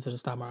invest into the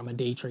stock market. I'm a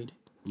day trader.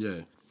 Yeah.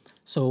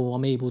 So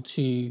I'm able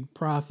to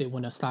profit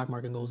when the stock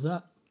market goes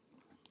up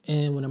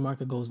and when the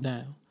market goes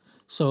down.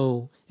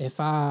 So if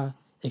I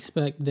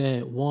expect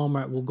that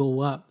Walmart will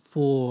go up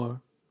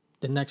for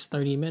the next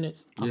 30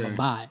 minutes, I'm going to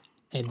buy it.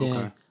 And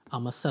then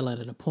I'm going to sell it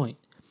at a point.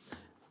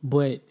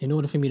 But in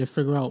order for me to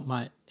figure out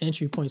my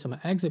entry points and my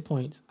exit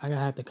points, I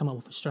have to come up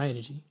with a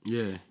strategy.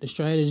 Yeah. The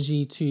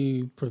strategy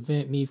to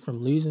prevent me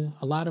from losing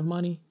a lot of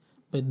money,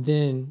 but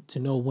then to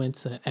know when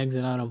to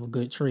exit out of a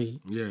good trade.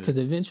 Yeah. Because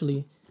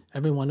eventually,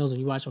 everyone knows when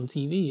you watch on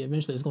TV,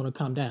 eventually it's going to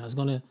come down. It's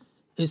volatile.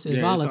 It's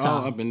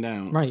all up and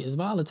down. Right, it's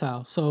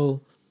volatile.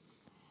 So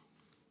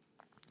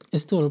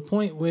it's to the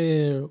point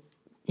where,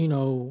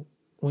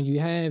 when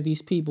you have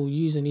these people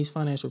using these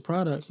financial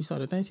products, you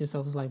start to think to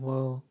yourself, it's like,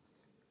 well,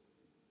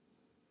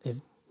 if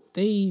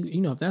they,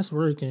 if that's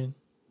working,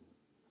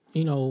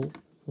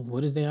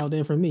 what is there out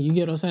there for me? You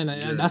get what I'm saying?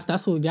 Yeah.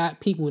 That's what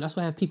got people, that's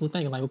what have people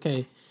thinking, like,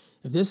 okay,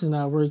 if this is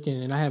not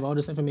working and I have all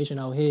this information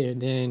out here,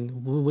 then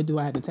what do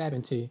I have to tap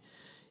into?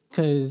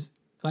 Because,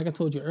 like I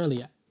told you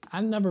earlier, I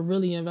never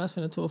really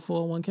invested into a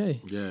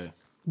 401k. Yeah.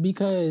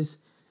 Because,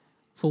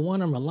 for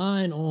one, I'm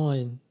relying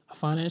on a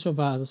financial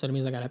advisor, so that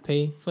means I got to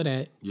pay for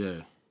that.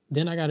 Yeah.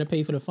 Then I got to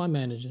pay for the fund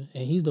manager,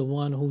 and he's the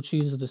one who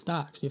chooses the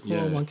stocks. Your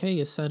 401k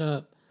is set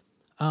up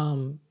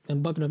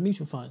in bucket of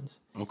mutual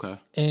funds. Okay.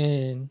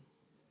 And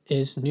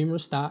it's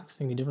numerous stocks,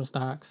 can be different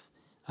stocks.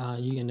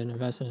 You can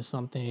invest in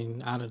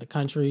something out of the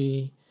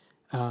country,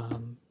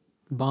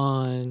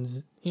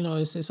 bonds.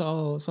 It's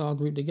all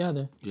grouped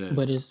together. Yeah.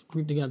 But it's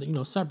grouped together,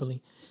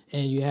 separately.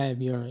 And you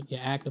have your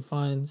active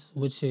funds,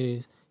 which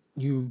is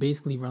you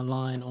basically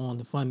relying on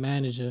the fund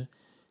manager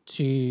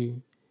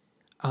to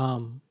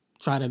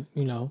try to,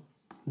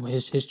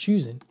 his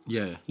choosing.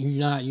 Yeah.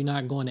 You're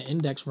not going the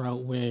index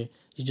route where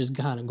you're just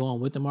kind of going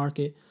with the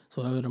market.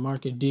 So whatever the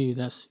market do,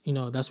 that's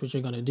what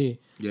you're gonna do.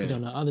 Yeah. But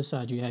on the other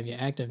side, you have your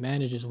active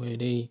managers where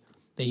they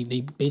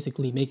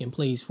basically making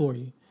plays for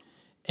you,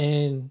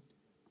 and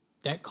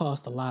that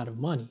costs a lot of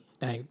money.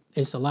 Like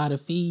it's a lot of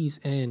fees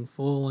and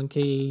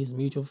 401ks,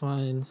 mutual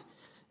funds,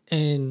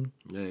 and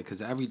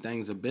because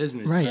everything's a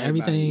business. Right.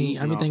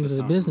 Everything's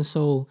a business.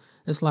 So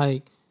it's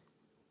like,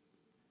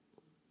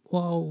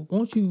 well,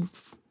 won't you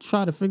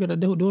try to figure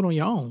do it on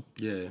your own?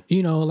 Yeah.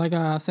 Like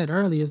I said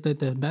earlier, is that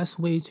the best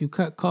way to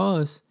cut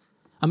costs.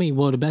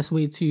 The best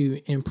way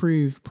to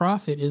improve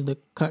profit is to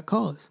cut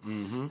costs.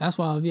 Mm-hmm. That's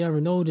why if you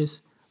ever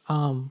notice,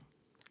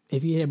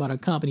 if you hear about a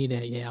company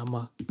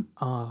that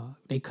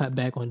they cut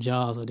back on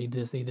jobs or they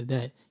did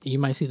that, you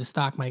might see the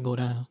stock might go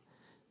down.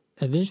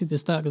 Eventually, the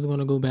stock is going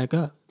to go back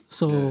up.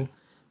 So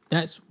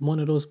that's one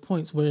of those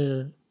points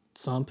where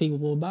some people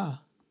will buy,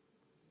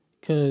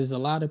 because a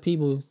lot of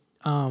people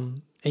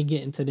they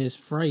get into this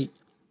fright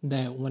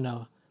that when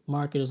the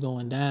market is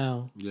going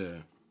down,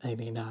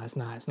 nah, it's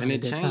not. It's not And a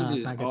it good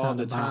changes time. all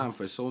the time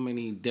for so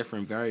many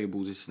different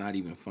variables. It's not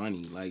even funny.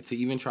 Like, to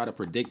even try to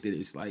predict it,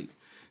 it's like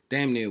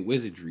damn near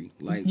wizardry.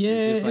 Like,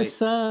 it's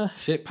just like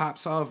shit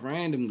pops off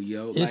randomly,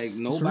 yo. Like,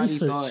 nobody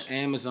thought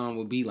Amazon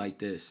would be like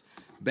this.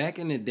 Back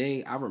in the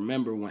day, I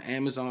remember when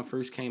Amazon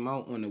first came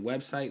out on the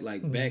website,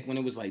 like back when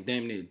it was like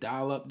damn near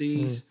dial-up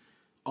days,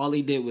 all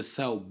they did was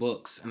sell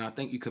books. And I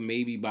think you could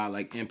maybe buy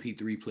like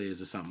MP3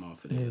 players or something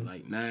off of there.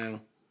 Like,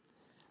 now...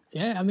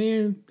 Yeah, I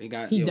mean,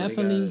 he's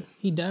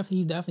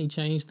definitely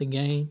changed the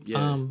game.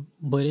 Yeah.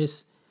 But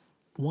it's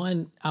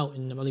one out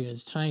in, I believe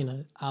it's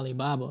China,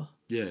 Alibaba.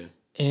 Yeah.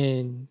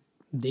 And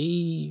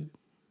they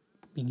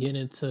get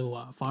into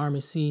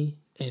pharmacy,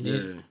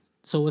 and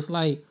so it's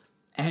like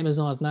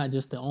Amazon's not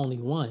just the only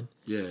one.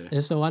 Yeah.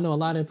 And so I know a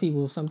lot of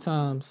people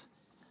sometimes,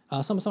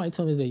 somebody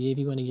told me that if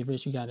you're going to get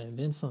rich, you got to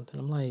invent something.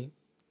 I'm like,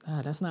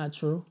 that's not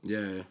true.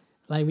 Yeah.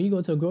 Like, when you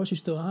go to a grocery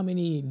store, how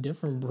many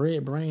different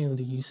bread brands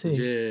do you see?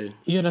 Yeah.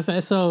 You know what I'm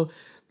saying? So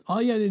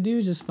all you have to do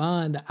is just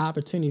find the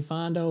opportunity,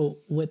 find out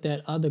what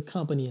that other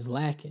company is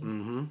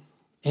lacking,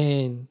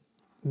 and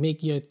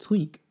make your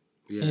tweak.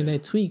 Yeah. And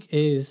that tweak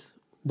is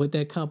what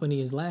that company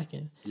is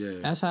lacking. Yeah.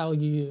 That's how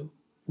you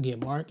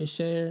get market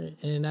share,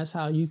 and that's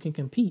how you can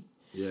compete.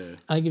 Yeah.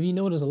 Like, if you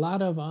notice, a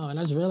lot of, and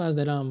I just realized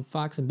that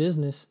Fox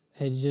Business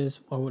had just,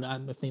 or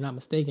if they're not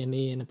mistaken,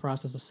 they're in the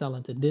process of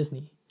selling to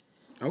Disney.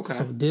 Okay.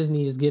 So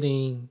Disney is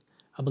getting,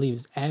 I believe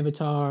it's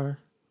Avatar.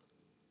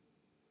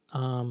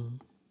 I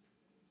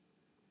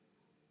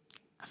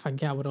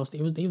forgot what else.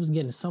 They was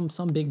getting some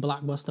big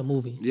blockbuster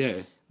movie. Yeah.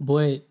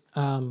 But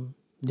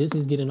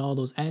Disney's getting all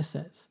those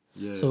assets.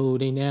 Yeah. So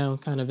they now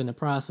kind of in the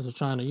process of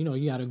trying to,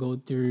 you got to go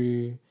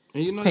through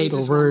paperwork. You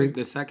just want to make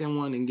the second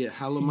one and get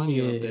hella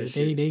money off that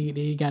shit.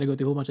 They got to go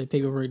through a whole bunch of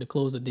paperwork to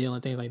close the deal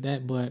and things like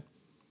that. But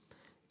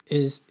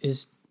it's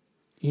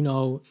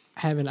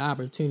having the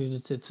opportunity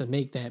to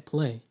make that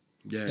play.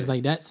 Yeah. It's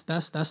like that's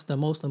the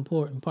most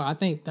important part. I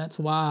think that's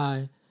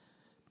why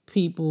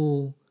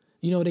people,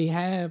 they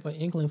have an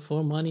inkling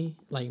for money.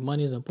 Like,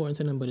 money is important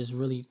to them, but it's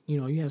really,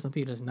 you have some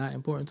people that's not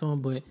important to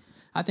them. But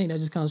I think that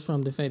just comes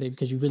from the fact that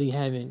because you really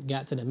haven't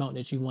got to the amount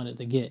that you wanted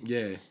to get.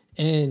 Yeah.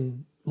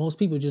 And most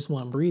people just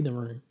want breathing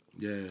room.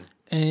 Yeah.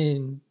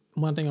 And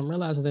one thing I'm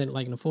realizing is that,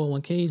 like, in the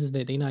 401ks is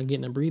that they're not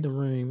getting the breathing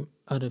room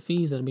of the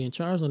fees that are being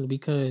charged on it,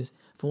 because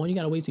for one, you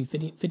got to wait till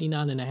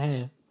 59 and a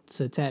half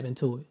to tap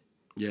into it.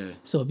 Yeah.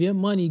 So if your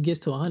money gets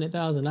to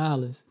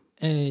 $100,000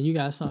 and you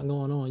got something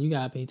going on, you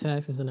got to pay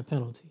taxes and a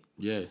penalty.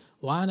 Yeah.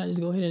 Why not just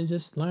go ahead and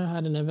just learn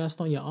how to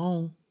invest on your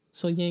own,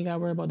 so you ain't got to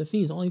worry about the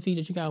fees? The only fee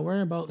that you got to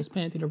worry about is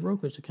paying through the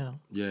brokerage account.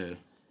 Yeah.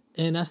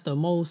 And that's the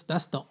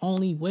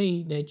only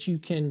way that you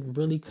can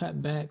really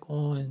cut back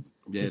on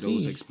those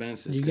fees.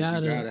 Expenses. You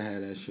gotta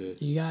have that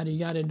shit. You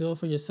gotta do it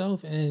for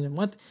yourself. And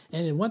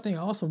one thing I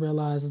also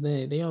realized is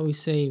that they always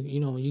say,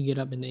 when you get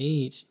up in the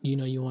age,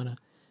 you wanna,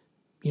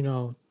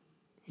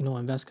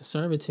 invest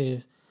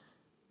conservative.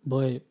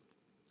 But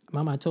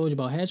Mama told you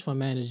about hedge fund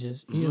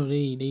managers.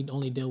 They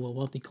only deal with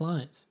wealthy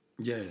clients.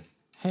 Yeah.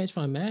 Hedge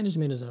fund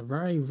management is a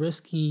very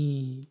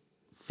risky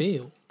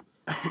field.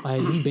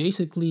 Like, I'm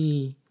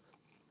basically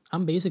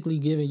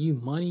giving you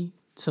money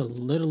to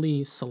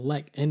literally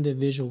select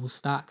individual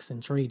stocks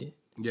and trade it.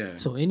 Yeah.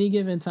 So any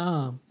given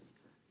time,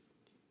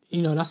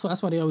 that's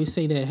why they always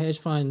say that hedge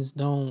funds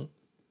don't,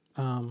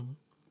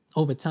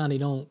 over time, they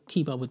don't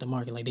keep up with the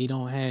market. Like, they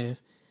don't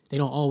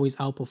always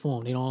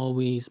outperform. They don't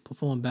always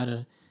perform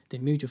better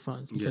than mutual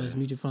funds, because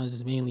mutual funds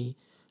is mainly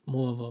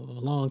more of a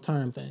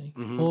long-term thing.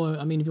 Or,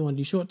 if you want to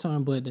do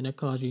short-term, but then that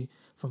causes you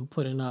from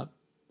putting up,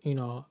 a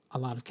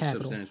lot of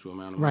capital. Substantial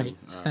amount of money.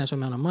 Right, substantial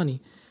amount of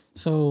money.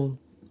 So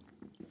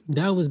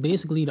that was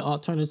basically the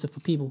alternative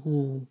for people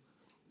who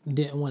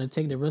didn't want to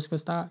take the risk for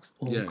stocks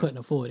or couldn't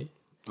afford it.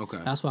 Okay.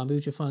 That's why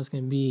mutual funds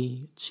can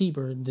be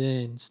cheaper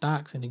than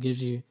stocks, and it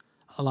gives you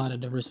a lot of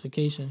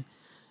diversification.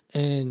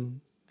 And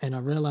I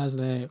realized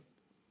that,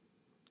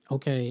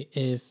 okay,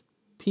 if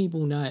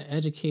people not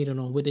educated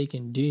on what they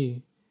can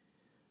do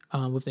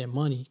with their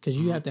money, because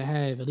you have to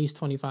have at least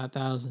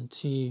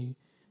 $25,000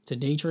 to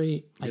day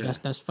trade. Like,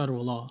 that's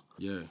federal law.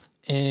 Yeah.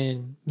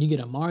 And you get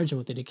a margin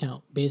with the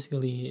account.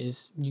 Basically,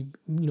 is you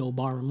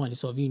borrowing money.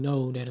 So if you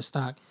know that a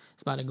stock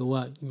is about to go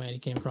up, you might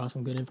have came across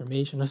some good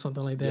information or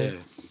something like that. Yeah.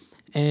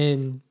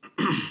 And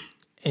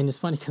it's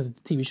funny because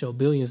the TV show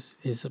Billions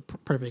is a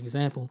perfect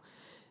example.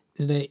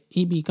 Is that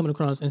he be coming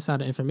across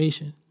insider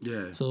information.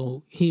 Yeah.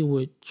 So he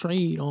would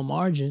trade on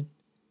margin,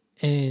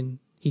 and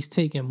he's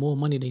taking more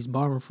money that he's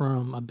borrowing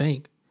from a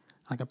bank,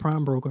 like a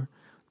prime broker.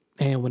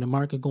 And when the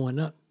market going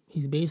up,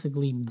 he's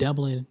basically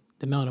doubling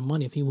the amount of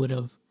money if he would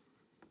have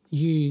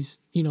used,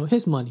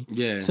 his money.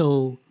 Yeah.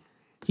 So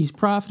he's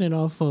profiting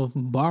off of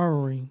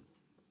borrowing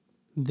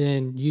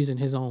than using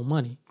his own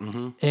money.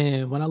 Mm-hmm.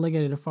 And when I look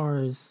at it as far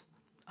as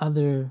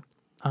other,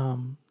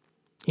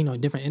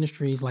 different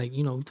industries, like,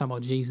 we talk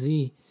about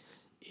Jay-Z,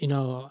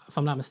 if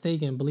I'm not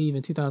mistaken, I believe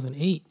in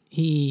 2008,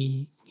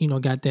 he,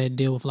 got that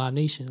deal with Live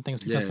Nation. I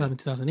think it was 2007,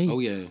 2008. Oh,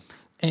 yeah.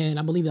 And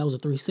I believe that was a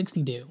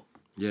 360 deal.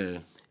 Yeah.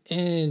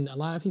 And a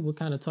lot of people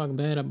kind of talk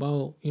bad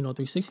about,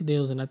 360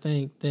 deals, and I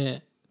think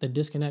that the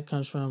disconnect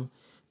comes from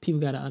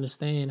people got to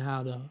understand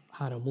how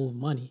to move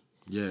money.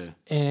 Yeah.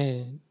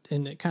 And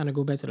it kind of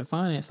go back to the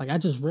finance. Like I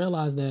just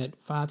realized that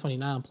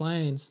 529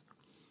 plans,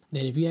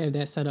 that if you have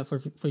that set up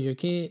for your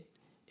kid,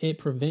 it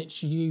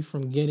prevents you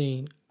from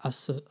getting a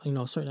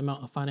certain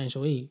amount of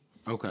financial aid.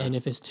 Okay. And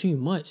if it's too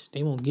much,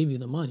 they won't give you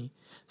the money.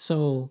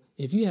 So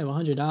if you have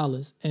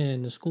 $100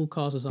 and the school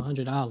cost is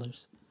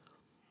 $100,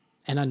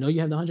 and I know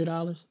you have the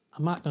 $100,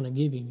 I'm not gonna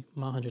give you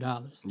my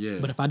 $100. Yeah.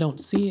 But if I don't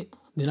see it,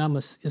 then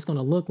it's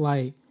gonna look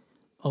like,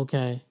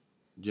 okay.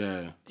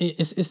 Yeah.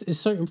 It's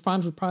certain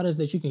financial products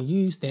that you can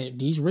use that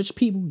these rich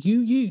people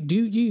do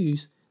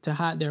use to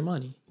hide their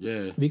money.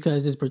 Yeah.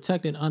 Because it's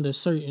protected under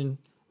certain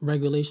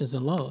regulations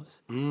and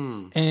laws.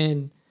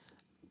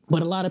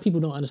 But a lot of people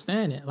don't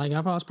understand it. Like,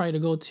 if I was probably to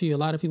go to a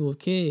lot of people with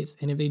kids,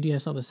 and if they do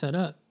have something set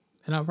up,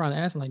 and I'll probably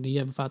ask them, like, do you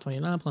have a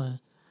 529 plan?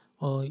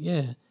 Well,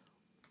 yeah.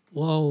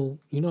 Well,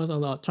 there's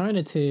other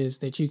alternatives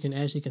that you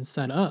can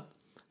set up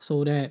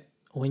so that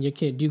when your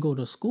kid do go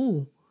to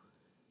school,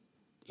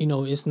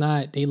 it's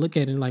not, they look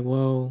at it like,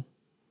 well,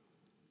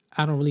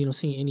 I don't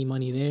see any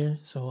money there.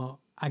 So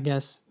I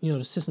guess,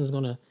 the system's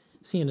going to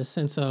see in the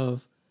sense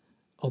of,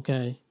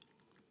 okay,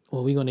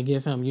 well, we're going to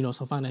give him,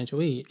 some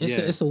financial aid.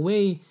 It's a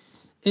way...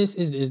 It's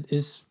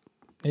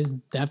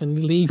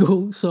definitely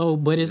legal. So,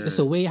 but it's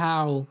a way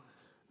how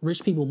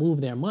rich people move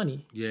their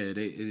money. Yeah,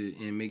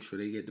 and make sure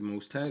they get the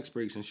most tax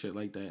breaks and shit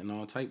like that, and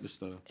all type of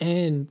stuff.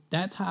 And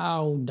that's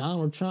how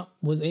Donald Trump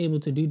was able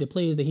to do the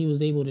plays that he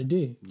was able to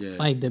do. Yeah,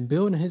 like the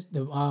building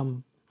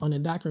on the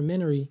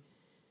documentary,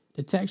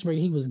 the tax break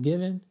he was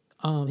given,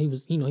 he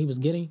was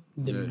getting.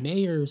 The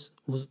mayor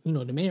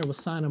was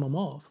signing them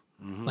off.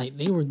 Mm-hmm. Like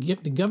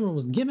the government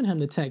was giving him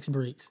the tax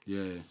breaks.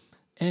 Yeah,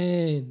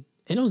 and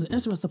it was the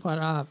interesting part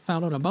I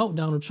found out about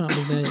Donald Trump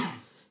is that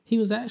he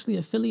was actually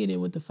affiliated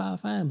with the five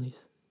families.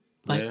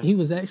 Like he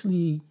was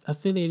actually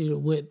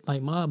affiliated with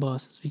like mob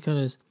bosses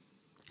because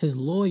his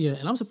lawyer,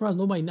 and I'm surprised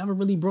nobody never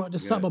really brought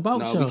this up about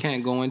No, we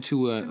can't go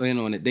into in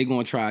on it. They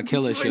gonna try to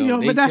kill us,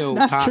 yo. But that's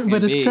true.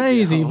 But it's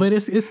crazy. Yo. But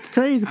it's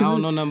crazy. I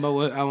don't know nothing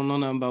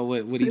about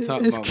what he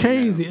talking about. It's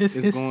crazy. Right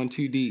it's going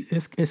too deep.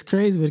 It's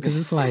crazy because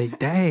it's like,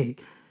 dang.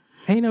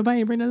 Ain't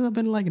nobody bring that up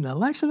in like an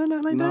election or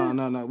nothing like that?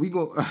 No. We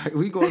go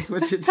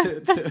switch it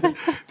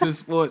to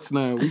sports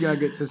now. We gotta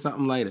get to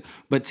something later.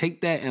 But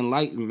take that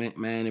enlightenment,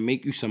 man, and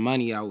make you some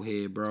money out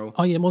here, bro.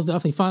 Oh yeah, most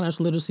definitely.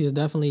 Financial literacy is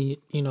definitely,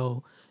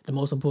 the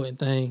most important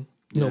thing.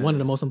 One of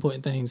the most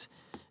important things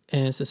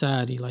in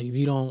society. Like if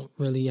you don't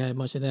really have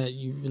much of that,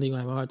 you really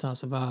gonna have a hard time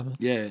surviving.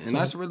 Yeah, and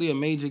that's really a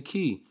major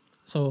key.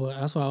 So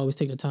that's why I always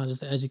take the time just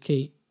to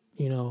educate,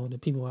 the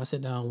people I sit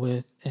down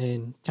with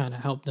and kind of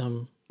help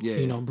them.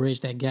 Yeah.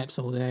 Bridge that gap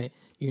so that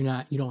you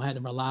don't have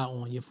to rely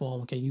on your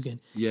 401k. You can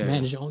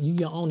manage your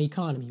own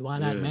economy. Why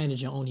not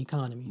manage your own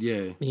economy?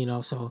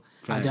 Yeah. So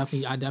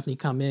Facts. I definitely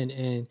come in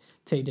and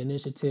take the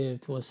initiative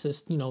to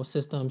assist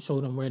them,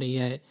 show them where they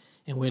at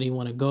and where they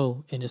want to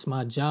go. And it's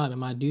my job and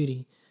my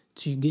duty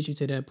to get you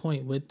to that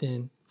point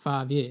within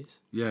 5 years.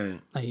 Yeah.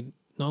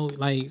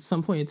 Like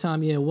some point in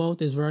time,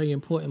 wealth is very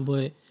important,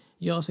 but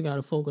you also got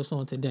to focus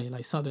on today.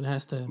 Like something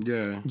has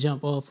to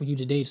jump off for you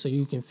today so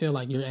you can feel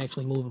like you're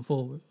actually moving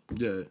forward.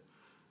 Yeah.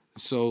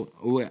 So,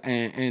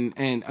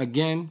 and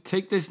again,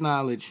 take this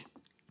knowledge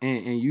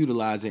and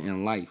utilize it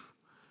in life.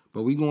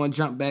 But we're going to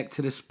jump back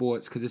to the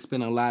sports because it's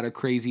been a lot of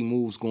crazy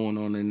moves going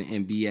on in the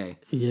NBA.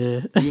 Yeah.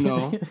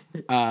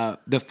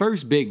 The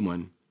first big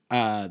one,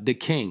 the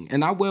King.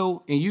 And I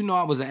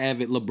was an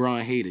avid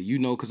LeBron hater,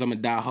 because I'm a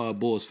diehard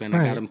Bulls fan.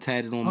 Right. I got him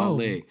tatted on my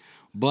leg.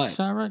 But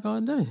Chirac all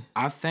day.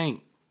 I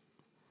think...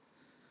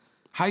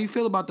 How you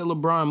feel about the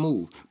LeBron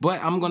move?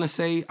 But I'm going to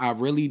say I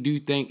really do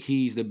think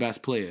he's the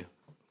best player.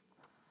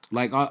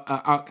 Like,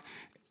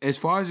 as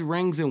far as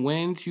rings and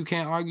wins, you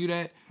can't argue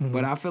that. Mm-hmm.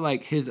 But I feel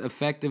like his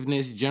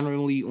effectiveness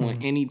generally on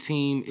any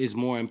team is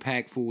more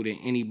impactful than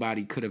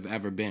anybody could have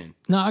ever been.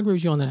 No, I agree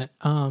with you on that.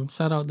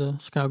 Shout out the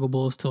Chicago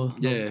Bulls too.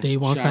 Yeah, Day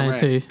One fan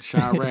too.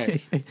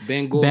 Chirac,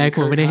 Ben Gordon, back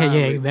when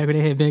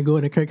they had Ben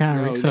Gordon and Kirk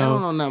Hinrich. So I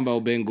don't know nothing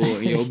about Ben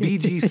Gordon.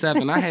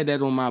 BG7. I had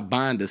that on my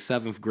binder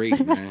 7th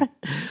grade, man.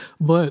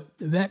 But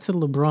back to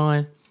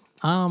LeBron.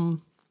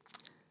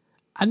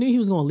 I knew he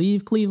was going to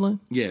leave Cleveland.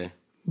 Yeah,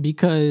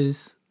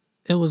 because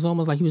it was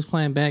almost like he was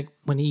playing back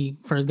when he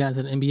first got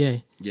into the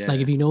NBA. Yeah. Like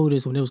if you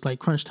notice when it was like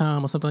crunch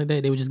time or something like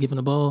that, they were just giving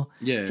the ball.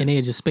 Yeah. And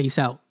they'd just space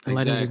out and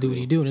let him just do what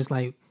he do. And it's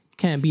like,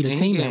 can't beat a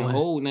team that way. He's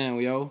old now,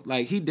 yo.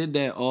 Like he did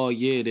that all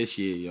year this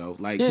year, yo.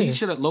 Like he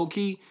should have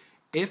low-key,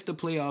 if the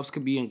playoffs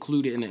could be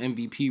included in the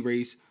MVP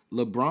race,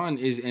 LeBron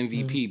is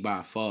MVP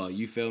by far.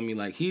 You feel me?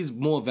 Like he's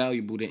more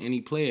valuable than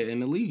any player in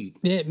the league.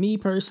 Yeah, me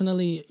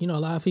personally, a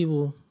lot of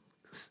people,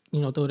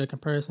 throw that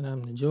comparison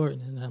on to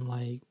Jordan. And I'm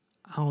like,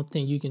 I don't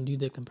think you can do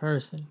the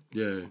comparison.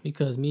 Yeah.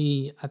 Because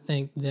I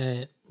think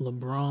that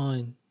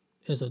LeBron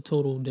is a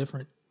total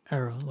different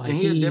era. Like and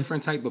he's a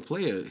different type of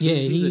player. Yeah,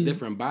 he's a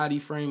different body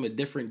frame, a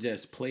different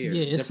just player.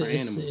 Yeah, different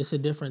animal. It's a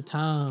different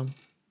time.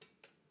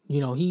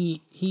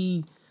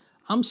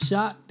 I'm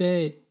shocked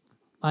that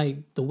like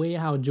the way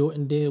how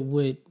Jordan did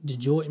with the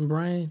Jordan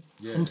brand,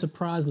 I'm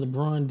surprised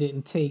LeBron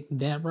didn't take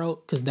that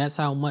route because that's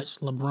how much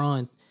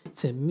LeBron,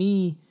 to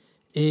me,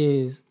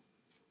 is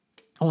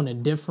on a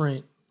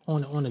different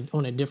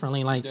on a different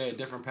lane. Like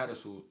different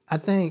pedestal. I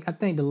think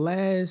the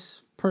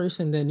last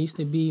person that needs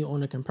to be on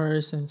the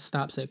comparison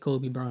stops at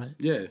Kobe Bryant.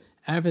 Yeah.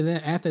 After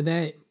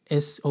that,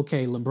 it's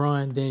okay,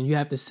 LeBron. Then you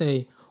have to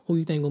say who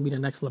you think gonna be the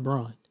next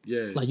LeBron.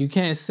 Yeah. Like you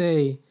can't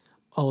say,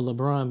 oh,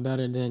 LeBron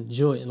better than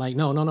Jordan. Like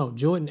no.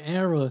 Jordan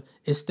era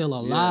is still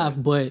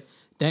alive, but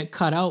that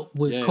cut out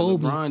with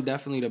Kobe. LeBron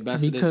definitely the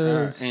best of this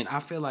era. And I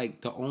feel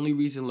like the only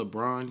reason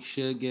LeBron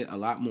should get a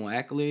lot more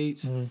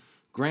accolades,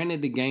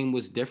 granted the game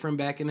was different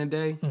back in the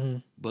day,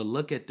 but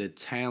look at the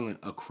talent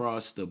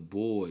across the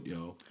board,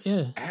 yo.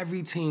 Yeah.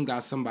 Every team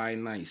got somebody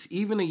nice.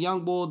 Even the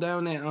young boy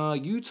down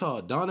at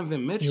Utah,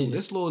 Donovan Mitchell,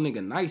 this little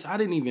nigga nice. I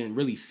didn't even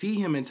really see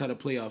him until the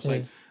playoffs.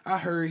 Like, I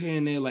heard here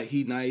and there, like,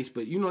 he nice,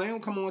 but, you know, they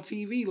don't come on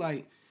TV.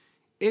 Like,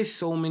 it's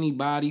so many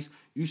bodies.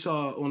 You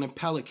saw on the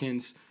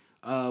Pelicans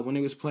when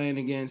they was playing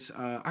against,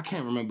 I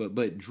can't remember,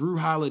 but Drew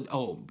Holiday,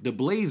 the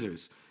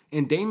Blazers.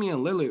 And Damian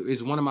Lillard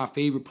is one of my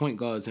favorite point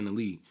guards in the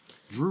league.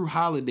 Drew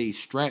Holiday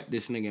strapped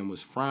this nigga and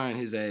was frying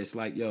his ass.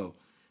 Like, yo,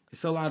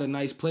 it's a lot of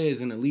nice players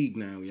in the league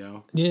now,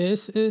 yo. Yeah,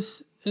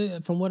 it's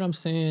from what I'm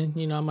saying,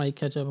 you know, I might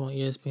catch up on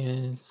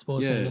ESPN,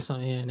 Sports Center or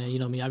something, and you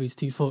know me, I be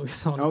too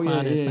focused on the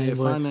finance thing.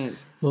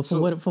 Finance. But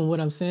from what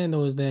I'm saying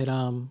though is that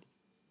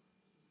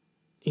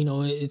you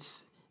know,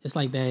 it's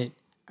like that.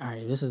 All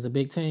right, this is a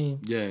big team.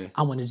 Yeah,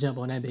 I want to jump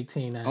on that big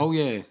team now. Oh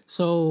yeah.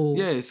 So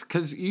yes,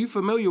 because you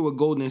familiar with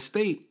Golden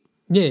State.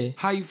 Yeah.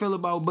 How you feel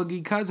about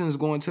Boogie Cousins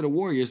going to the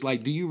Warriors?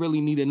 Like, do you really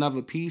need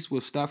another piece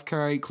with Steph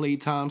Curry, Klay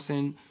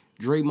Thompson,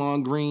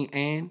 Draymond Green,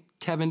 and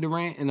Kevin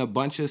Durant and a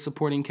bunch of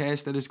supporting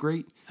cast that is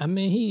great? I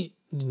mean,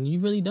 you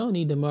really don't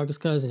need DeMarcus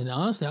Cousins.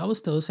 Honestly, I was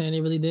still saying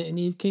they really didn't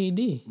need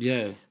KD.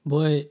 Yeah.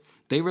 But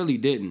they really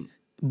didn't.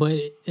 But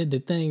the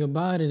thing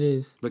about it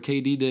is... But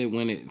KD did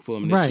win it for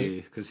him this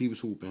year because he was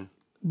hooping.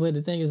 But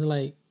the thing is,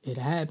 like, it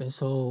happened,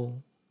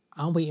 so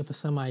I'm waiting for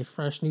somebody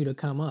fresh new to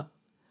come up.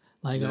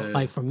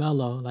 Like for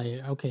Melo, like,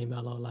 okay,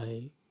 Melo,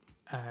 like,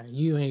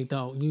 you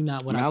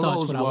not what I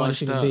thought, what I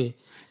want you to be.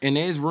 And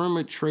there's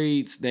rumored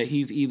trades that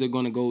he's either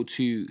going to go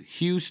to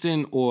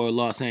Houston or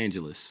Los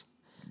Angeles,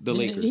 the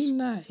Lakers. He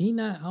not.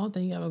 I don't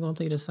think he's ever going to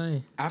play the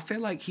same. I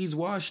feel like he's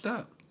washed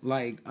up.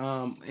 Like,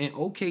 in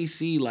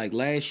OKC, like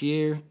last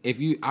year,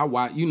 I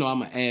watch, you know,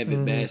 I'm an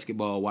avid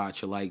basketball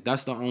watcher. Like,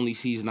 that's the only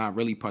season I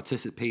really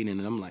participate in.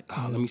 And I'm like,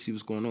 let me see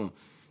what's going on.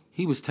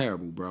 He was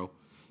terrible, bro.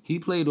 He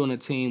played on a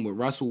team with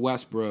Russell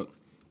Westbrook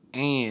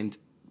and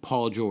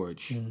Paul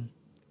George.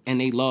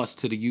 And they lost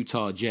to the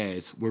Utah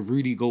Jazz with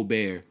Rudy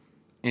Gobert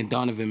and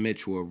Donovan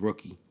Mitchell, a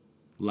rookie.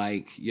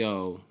 Like,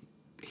 yo,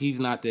 he's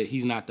not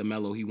the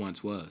Melo he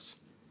once was.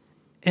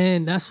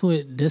 And that's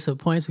what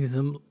disappoints me.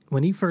 Because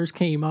when he first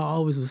came out, I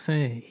always was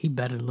saying, he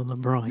better than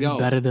LeBron. He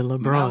better than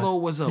LeBron. Melo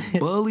was a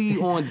bully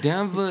on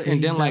Denver.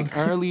 And then, like,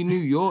 early New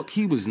York,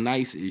 he was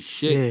nice as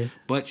shit. Yeah.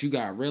 But you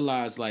got to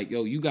realize, like,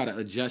 yo, you got to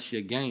adjust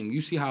your game.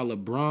 You see how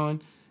LeBron,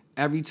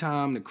 every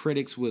time the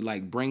critics would,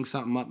 like, bring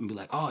something up and be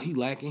like, oh, he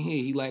lacking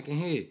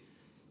here.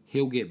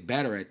 He'll get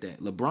better at that.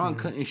 LeBron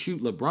couldn't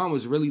shoot. LeBron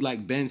was really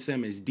like Ben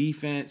Simmons,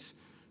 defense,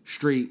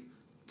 straight,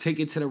 take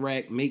it to the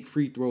rack, make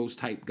free throws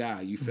type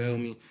guy. You feel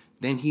me?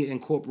 Then he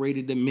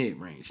incorporated the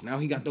mid-range. Now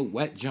he got the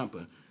wet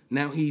jumper.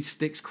 Now he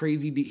sticks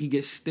crazy. He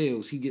gets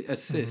steals. He gets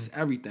assists,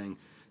 everything.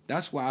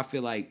 That's why I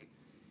feel like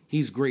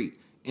he's great.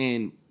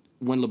 And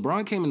when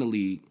LeBron came in the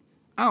league,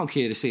 I don't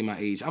care to say my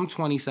age. I'm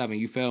 27,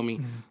 you feel me?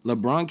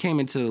 LeBron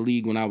came into the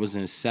league when I was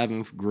in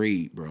 7th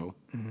grade, bro.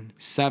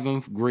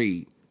 7th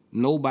grade.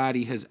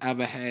 Nobody has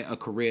ever had a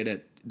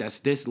career that's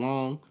this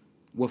long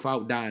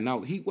without dying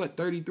out. He,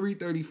 33,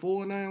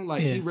 34 now?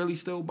 Like, he really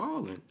still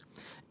balling.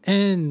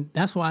 And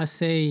that's why I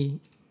say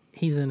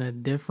he's in a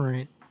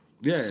different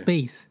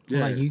space.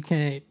 Yeah. Like, you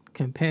can't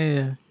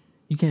compare.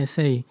 You can't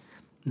say,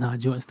 nah,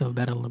 Jordan's still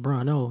better than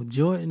LeBron. No,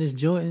 Jordan is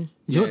Jordan.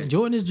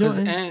 Jordan is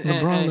Jordan.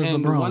 LeBron is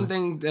LeBron. One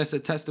thing that's a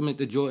testament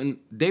to Jordan,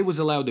 they was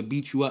allowed to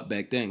beat you up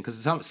back then. Because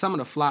some of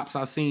the flops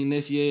I seen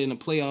this year in the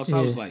playoffs,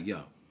 I was like, yo.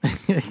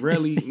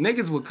 Really?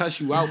 Niggas would cuss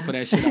you out for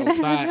that shit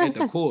outside at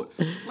the court.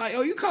 Like,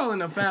 oh, you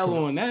calling a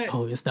foul on that?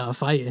 Oh, it's not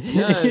fighting.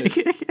 Yeah.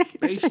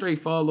 They straight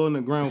fall on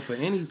the ground for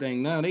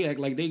anything. Now they act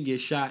like they get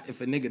shot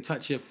if a nigga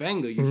touch your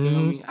finger. You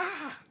feel me?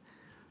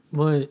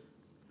 But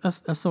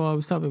that's all I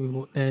was talking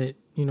about. That,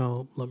 you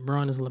know,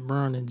 LeBron is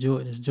LeBron and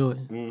Jordan is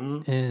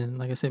Jordan. And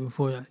like I said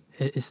before,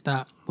 it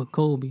stopped with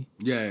Kobe.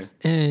 Yeah.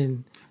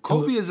 And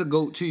Kobe is a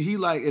GOAT too.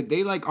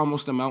 They like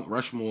almost the Mount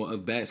Rushmore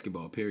of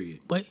basketball, period.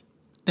 But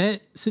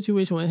that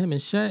situation with him and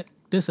Shaq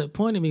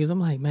disappointed me because I'm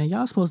like, man,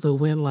 y'all supposed to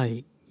win,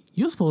 like,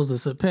 you're supposed to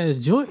surpass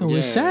Jordan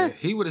with Shaq.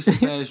 He would have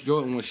surpassed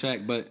Jordan with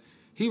Shaq, but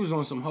he was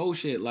on some whole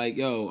shit. Like,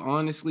 yo,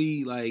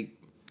 honestly, like,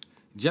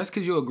 just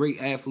because you're a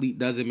great athlete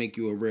doesn't make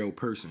you a real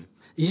person.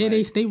 Yeah,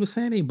 like, they were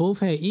saying they both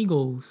had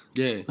egos.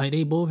 Yeah. Like,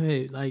 they both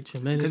had, like,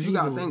 tremendous egos. Because you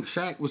got to think,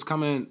 Shaq was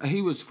coming,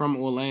 he was from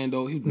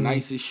Orlando. He was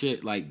nice as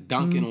shit, like,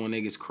 dunking on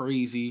niggas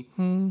crazy.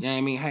 You know what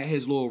I mean? Had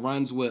his little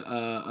runs with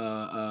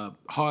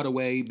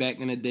Hardaway back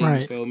in the day,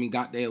 you feel me?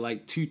 Got there,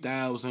 like,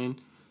 2000.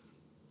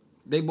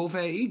 They both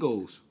had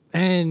egos.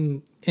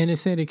 And it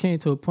said it came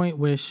to a point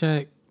where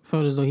Shaq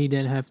felt as though he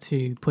didn't have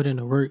to put in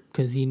the work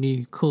because he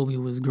knew Kobe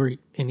was great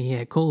and he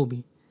had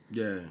Kobe.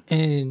 Yeah.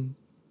 And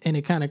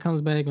it kind of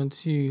comes back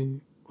into,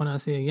 when I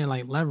say again,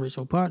 like leverage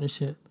or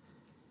partnership.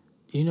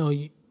 You know,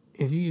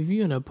 if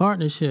you're in a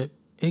partnership,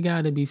 it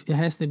has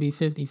to be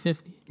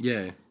 50-50.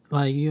 Yeah.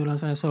 Like, you know what I'm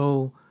saying?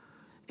 So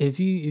if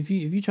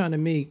you're trying to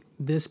make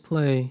this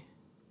play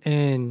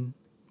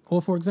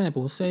or for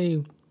example,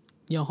 say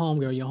your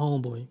homegirl, your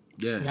homeboy,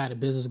 got a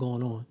business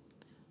going on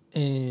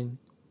and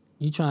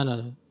you trying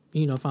to,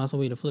 find some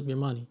way to flip your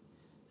money.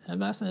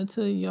 Invest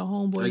into your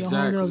homeboy, your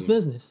homegirl's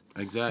business.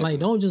 Exactly. Like,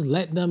 don't just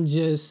let them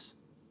just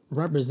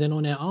represent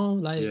on their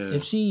own. Like,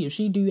 if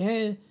she do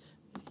hair,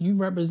 you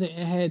represent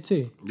hair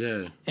too.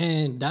 Yeah.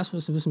 And that's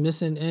what's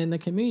missing in the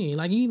community.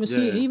 Like, you even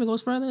see it even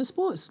goes further in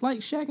sports.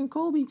 Like, Shaq and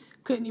Kobe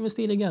couldn't even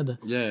stay together.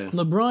 Yeah.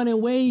 LeBron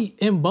and Wade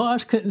and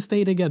Bosh couldn't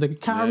stay together.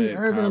 Kyrie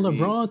Irving and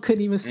LeBron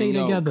couldn't even stay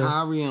together.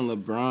 Kyrie and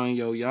LeBron,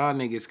 y'all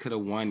niggas could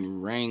have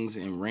won rings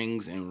and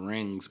rings and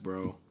rings,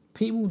 bro.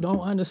 People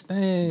don't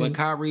understand. But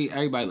Kyrie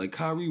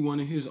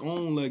wanted his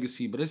own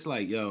legacy. But it's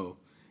like,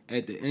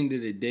 at the end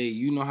of the day,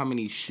 you know how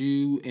many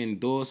shoe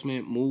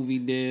endorsement, movie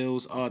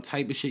deals, all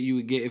type of shit you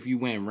would get if you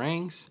win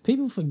rings?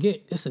 People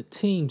forget it's a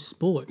team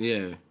sport.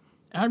 Yeah.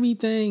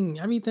 Everything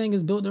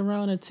is built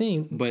around a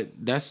team. But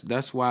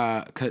that's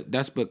why,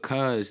 that's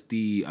because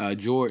the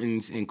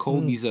Jordans and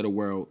Kobe's of the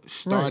world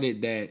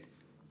started that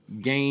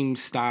game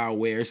style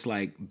where it's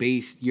like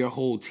your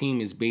whole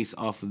team is based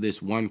off of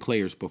this one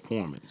player's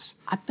performance.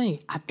 I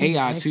think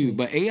AI actually, too,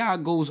 but AI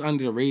goes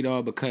under the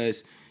radar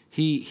because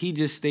he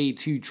just stayed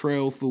too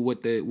trail for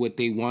what they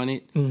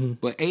wanted. Mm-hmm.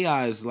 But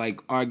AI is like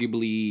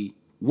arguably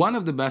one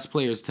of the best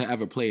players to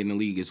ever play in the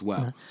league as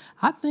well.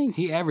 I think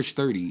he averaged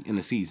 30 in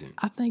the season.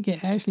 I think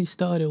it actually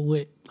started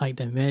with like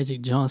the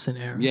Magic Johnson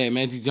era. Yeah,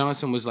 Magic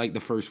Johnson was like the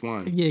first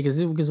one. Yeah,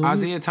 because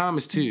Isaiah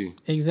Thomas too.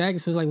 Exactly.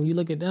 So it's like when you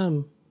look at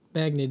them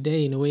back in the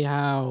day and the way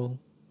how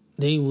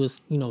they was,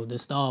 the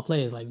star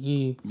players, like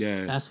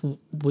that's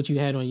what you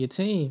had on your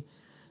team.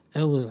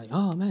 It was like,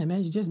 oh man,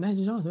 Magic Johnson,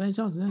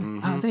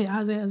 mm-hmm.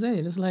 Isaiah.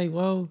 And it's like,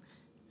 well,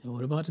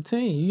 what about the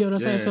team? You get what I'm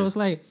saying? So it's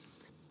like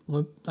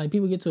when like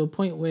people get to a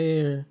point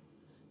where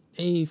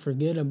they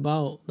forget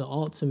about the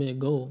ultimate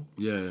goal.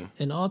 Yeah.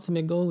 And the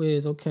ultimate goal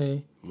is,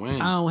 okay,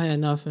 win. I don't have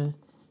nothing.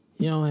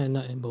 You don't have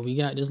nothing, but we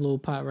got this little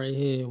pot right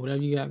here.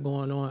 Whatever you got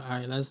going on, all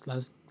right,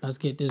 let's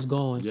get this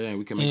going. Yeah,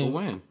 we can make a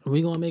win.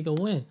 We're gonna make a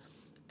win.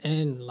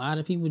 And a lot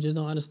of people just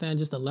don't understand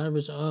just the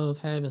leverage of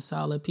having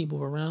solid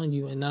people around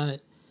you and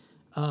not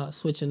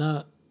switching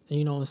up,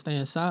 and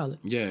staying solid.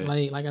 Yeah.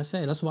 Like I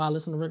said, that's why I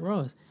listen to Rick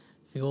Ross.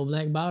 If you're a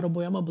black bottle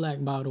boy, I'm a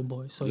black bottle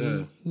boy. So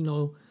you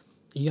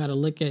got to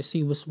look at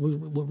see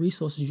what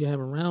resources you have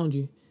around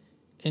you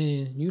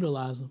and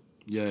utilize them.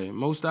 Yeah,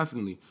 most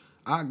definitely.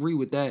 I agree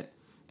with that.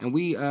 And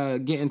we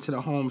get into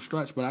the home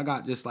stretch, but I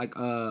got just like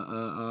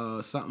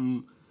a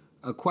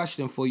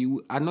question for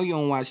you. I know you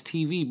don't watch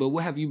TV, but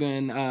what have you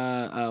been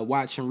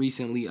watching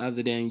recently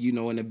other than,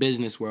 in the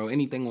business world?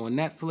 Anything on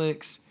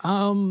Netflix?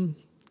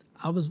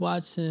 I was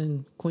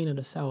watching Queen of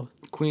the South.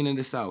 Queen of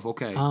the South,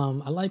 okay.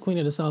 I like Queen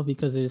of the South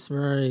because it's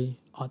very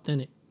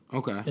authentic.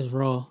 Okay. It's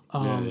raw.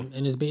 And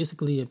it's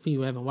basically, if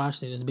you haven't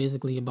watched it, it's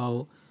basically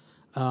about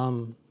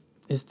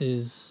it's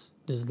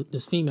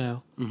this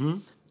female. Mm-hmm.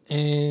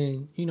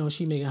 And,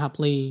 she making hot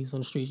plays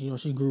on the streets.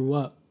 She grew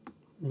up,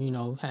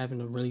 having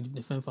to really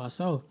defend for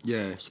herself.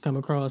 Yeah. She come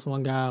across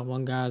one guy.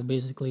 One guy's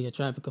basically a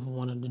trafficker for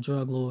one of the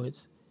drug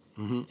lords.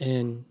 Mm-hmm.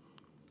 And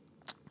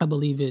I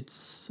believe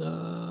it's,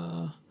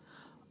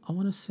 I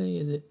want to say,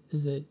 is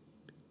it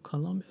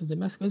Colombia? Is it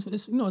Mexico? It's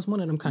it's one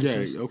of them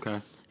countries. Yeah, okay.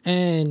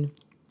 And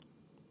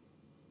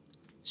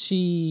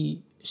she's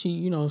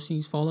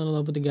falling in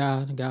love with the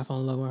guy. The guy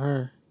falling in love with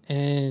her.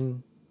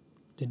 And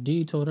the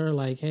dude told her,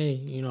 like, hey,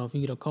 if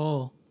you get a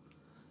call,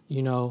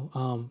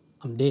 I'm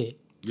dead.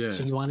 Yeah.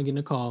 So you want to get in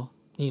the call,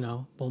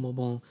 boom, boom,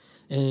 boom.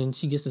 And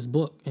she gets this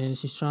book, and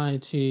she's trying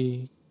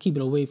to keep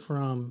it away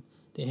from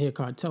the hair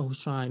cartel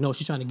she's trying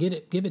to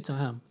give it to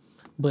him.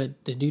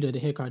 But the dude of the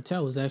hair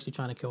cartel was actually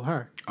trying to kill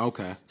her.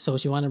 Okay. So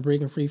she wanted to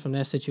break him free from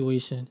that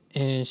situation,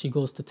 and she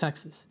goes to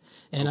Texas.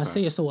 And I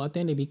say it's so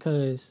authentic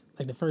because,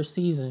 like, the first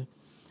season,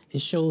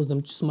 it shows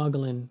them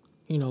smuggling,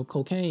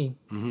 cocaine.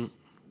 Mm-hmm.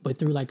 But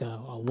through like a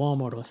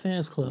Walmart or a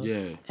Sam's Club.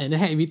 Yeah. And it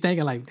had me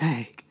thinking like,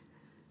 dang,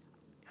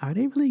 are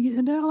they really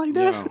getting down like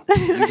this?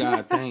 You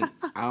gotta think.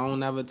 I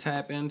don't ever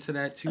tap into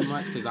that too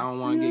much because I don't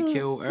want to get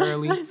killed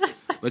early.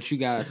 But you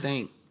gotta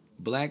think,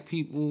 black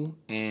people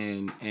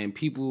and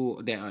people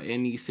that are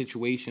in these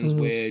situations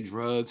where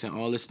drugs and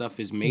all this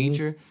stuff is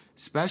major,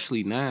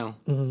 especially now,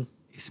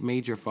 it's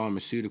major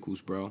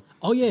pharmaceuticals, bro.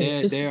 Oh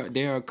yeah.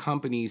 There are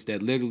companies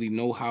that literally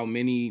know how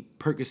many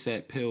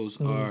Percocet pills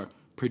are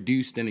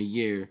produced in a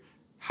year,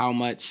 how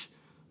much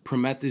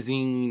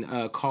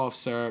promethazine cough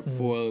syrup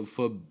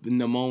for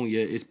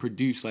pneumonia is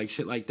produced, like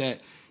shit like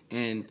that.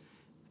 And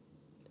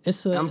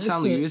I'm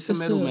telling you, it's a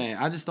middleman.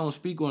 I just don't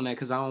speak on that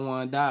because I don't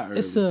want to die early.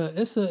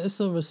 It's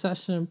a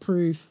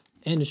recession-proof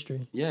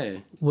industry. Yeah.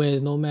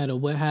 Whereas no matter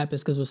what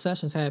happens, because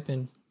recessions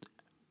happen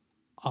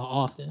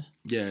often.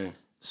 Yeah.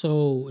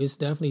 So it's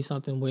definitely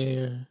something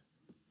where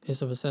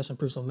it's a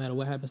recession-proof. So no matter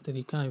what happens to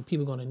the economy,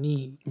 people are going to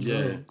need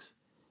drugs.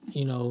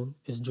 You know,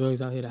 there's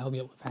drugs out here to help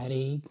you up with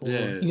headache. Or,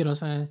 you know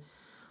what I'm saying?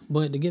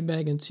 But to get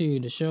back into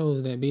the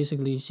shows, that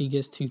basically she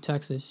gets to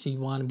Texas, she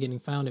wound up getting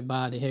founded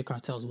by the head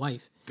cartel's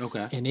wife.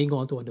 Okay. And they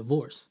going through a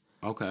divorce.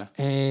 Okay.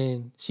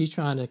 And she's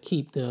trying to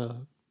keep the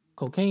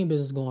cocaine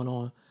business going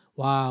on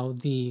while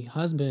the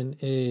husband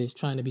is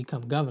trying to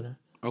become governor.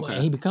 Okay. Well,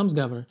 and he becomes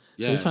governor.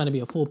 So he's trying to be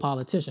a full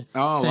politician.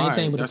 Oh, Same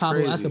thing with That's Pablo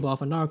crazy. Escobar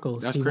for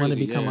Narcos. That's he crazy.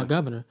 wanted to become a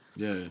governor.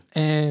 Yeah.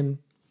 And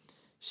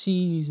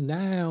she's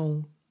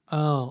now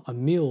a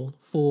mule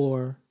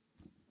for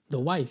the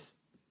wife.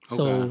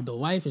 So Okay. the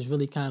wife is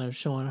really kind of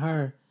showing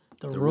her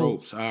the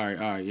ropes. All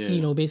right, yeah.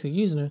 You know, basically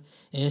using her,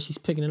 and she's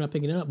picking it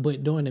up.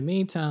 But during the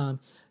meantime,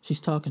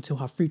 she's talking to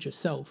her future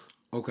self.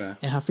 Okay.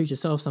 And her future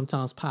self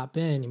sometimes pop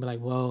in and be like,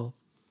 well,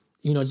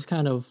 you know, just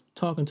kind of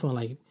talking to her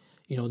like,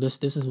 you know,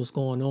 this is what's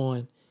going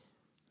on.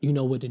 You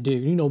know what to do.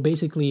 You know,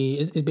 basically,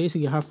 it's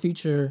basically her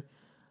future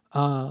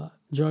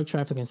drug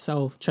trafficker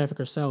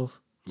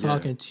self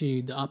talking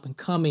to the up and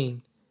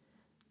coming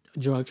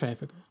drug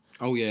trafficker.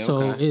 Oh yeah.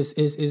 So okay.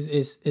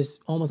 it's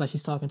almost like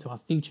she's talking to her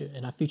future,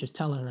 and her future's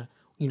telling her,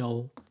 you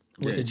know,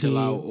 what to chill do.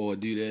 out or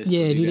do this.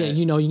 Yeah, or do that.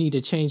 You know, you need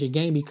to change your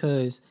game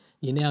because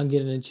you're now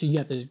getting into. You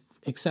have to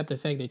accept the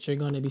fact that you're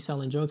going to be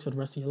selling drugs for the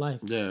rest of your life.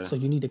 Yeah. So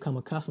you need to come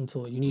accustomed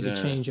to it. You need to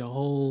change your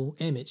whole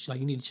image. Like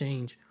you need to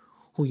change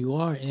who you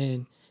are,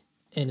 and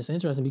it's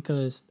interesting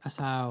because that's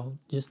how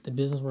just the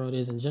business world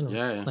is in general.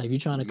 Yeah. Like if you're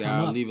trying to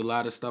come up, leave a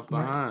lot of stuff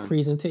behind.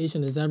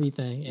 Presentation is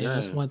everything, and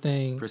that's one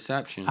thing.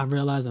 Perception. I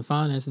realized in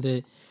finance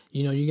that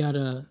you know you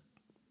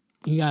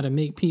gotta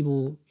make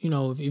people. You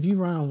know, if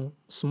you around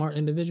smart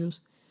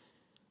individuals,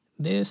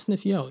 they'll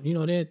sniff you out. You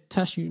know, they'll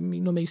test you. You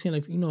know, make you seem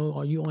like, you know,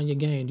 are you on your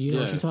game? Do you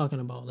know what you're talking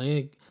about?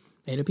 Like,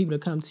 and the people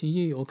that come to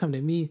you or come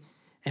to me,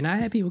 and I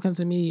had people come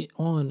to me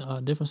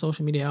on different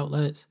social media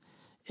outlets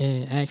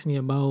and ask me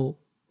about,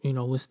 you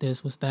know, what's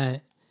this, what's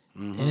that,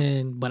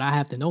 but I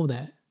have to know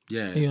that.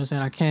 Yeah. You know what I'm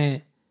saying? I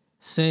can't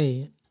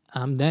say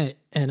I'm that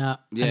and I'm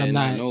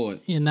not know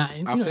it. And not,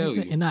 I feel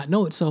you. and not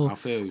know it. So I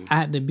feel you. I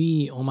have to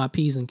be on my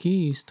P's and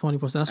Q's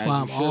 24/7. That's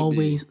why I'm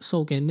always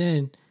soaking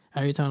in.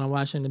 Every time I'm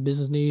watching the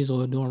business news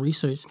or doing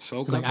research, it's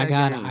like I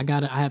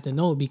have to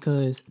know it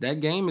because that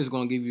game is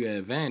gonna give you an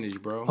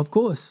advantage, bro. Of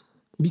course,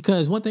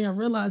 because one thing I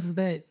realized is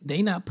that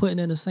they not putting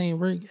in the same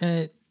work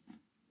at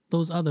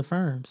those other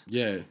firms.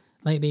 Yeah,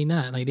 like they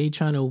not like they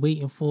trying to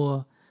waiting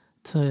for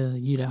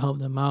you to help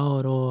them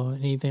out or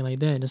anything like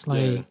that. And it's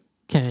like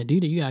can't do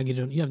that. You gotta get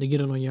it. You have to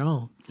get it on your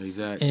own.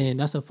 Exactly, and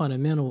that's a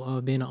fundamental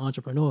of being an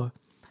entrepreneur.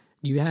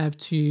 You have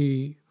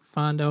to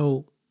find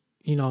out,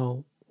 you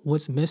know,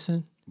 what's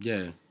missing.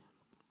 Yeah.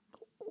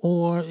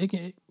 Or I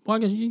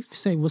guess you can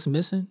say what's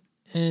missing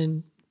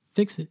and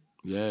fix it.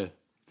 Yeah,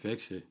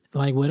 fix it.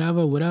 Like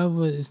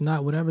whatever's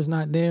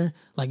not there.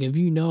 Like if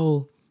you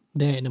know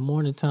that in the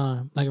morning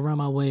time, like around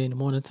my way in the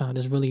morning time,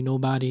 there's really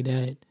nobody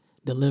that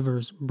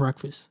delivers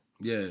breakfast.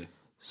 Yeah.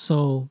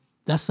 So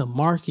that's a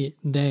market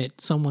that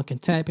someone can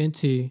tap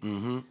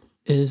into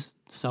is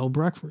sell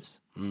breakfast.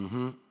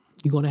 You're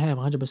going to have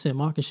 100%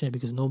 market share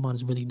because no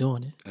one's really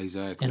doing it.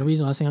 Exactly. And the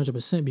reason I say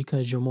 100%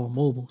 because you're more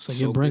mobile. So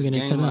you're bringing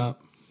it to them.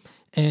 Up.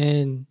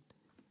 And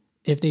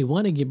if they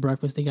want to get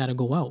breakfast, they got to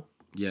go out.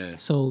 Yeah.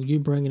 So you're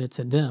bringing it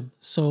to them.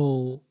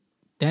 So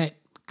that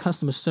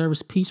customer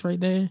service piece right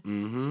there,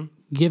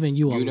 giving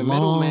you you're the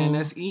middleman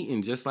that's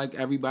eating, just like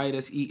everybody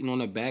that's eating on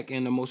the back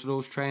end of most of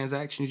those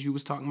transactions you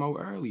was talking about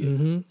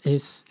earlier.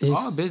 It's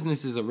all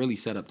businesses are really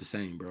set up the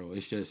same, bro.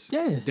 It's just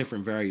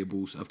different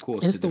variables, of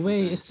course. It's the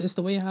way it's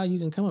the way how you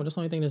can come up. That's the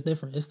only thing that's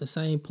different. It's the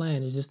same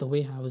plan. It's just the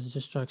way how it's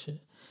just structured.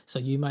 So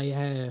you might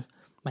have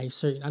like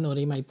certain. I know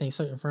they might think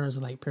certain firms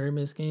are like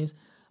pyramid schemes,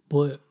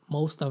 but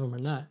most of them are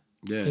not.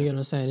 Yeah, you know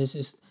what I'm saying.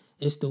 It's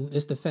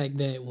the fact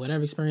that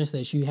whatever experience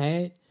that you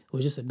had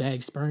was just a bad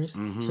experience,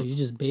 so you're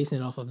just basing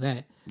it off of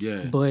that.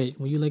 Yeah. But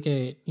when you look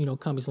at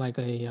companies like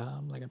a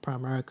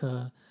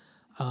Primerica,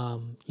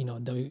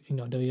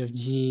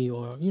 WFG,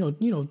 or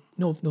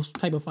those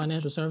type of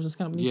financial services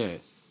companies. Yeah.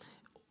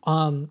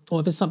 Or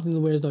if it's something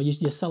where as though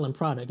you're selling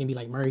product and be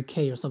like Mary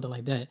Kay or something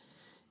like that,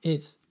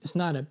 it's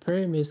not a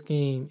pyramid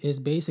scheme. It's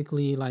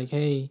basically like,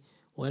 hey,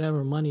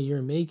 whatever money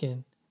you're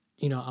making,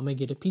 I'm gonna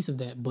get a piece of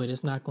that, but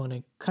it's not going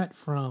to cut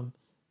from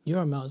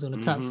your amount. It's going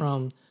to cut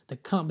from the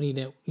company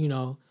that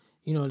you're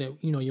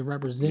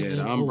representing. Yeah,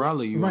 the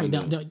umbrella you right.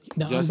 Under. The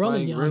just umbrella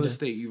like you're real under.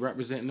 estate, you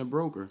representing the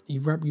broker. You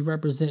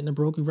representing the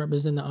broker. You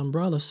represent the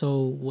umbrella.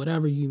 So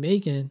whatever you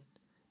making,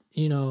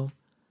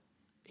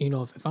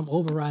 if I'm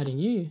overriding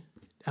you,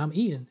 I'm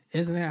eating.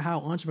 Isn't that how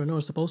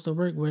entrepreneurs are supposed to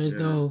work? Whereas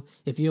though,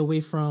 if you're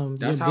away from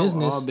that's your how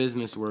business, all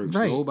business works.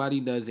 Right. Nobody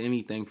does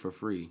anything for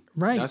free.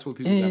 Right. That's what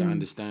people gotta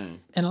understand.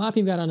 And a lot of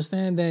people gotta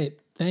understand that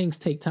things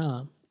take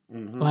time.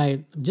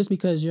 Like just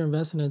because you're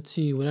investing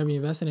into whatever you're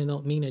investing in,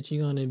 don't mean that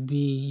you're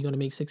gonna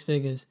make six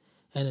figures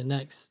in the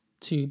next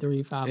 2,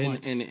 3, 5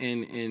 months.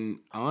 And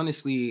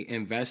honestly,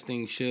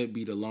 investing should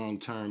be the long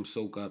term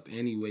soak up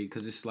anyway,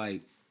 because it's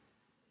like,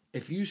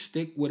 if you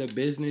stick with a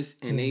business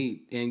and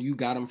you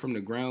got them from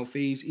the ground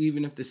phase,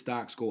 even if the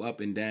stocks go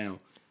up and down,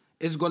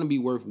 it's going to be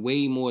worth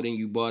way more than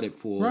you bought it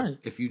for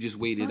if you just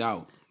wait it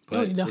out.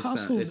 But your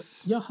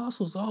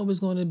hustle is always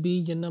going to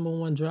be your number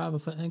one driver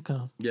for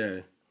income.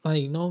 Yeah.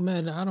 Like no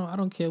matter, I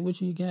don't care what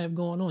you have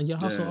going on. Your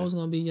hustle always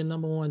going to be your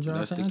number one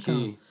driver for income.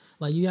 Key.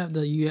 Like you have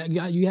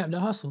to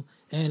hustle,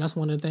 and that's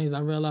one of the things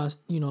I realized.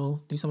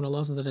 Through some of the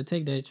lessons that I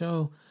take,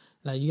 that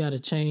like you got to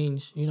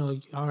change.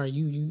 All right,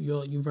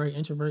 you're very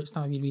introvert. It's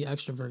time for you to be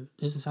extrovert.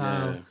 This is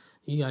how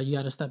you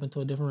got to step into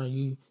a different role.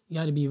 You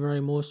got to be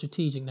very more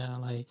strategic now.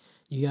 Like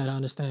you got to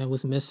understand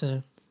what's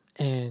missing,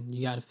 and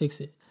you got to fix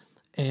it.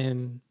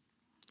 And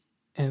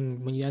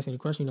when you ask me the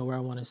question, where I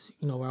want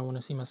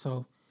to see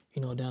myself,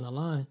 down the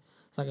line.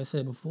 Like I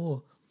said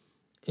before,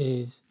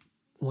 is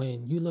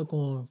when you look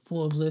on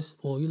Forbes list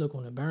or you look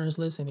on the Barron's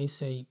list and they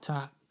say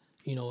top,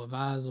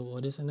 advisor or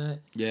this and that.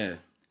 Yeah.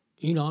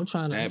 I'm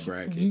trying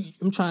to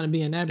I'm trying to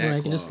be in that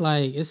bracket. Clause. It's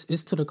like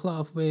it's to the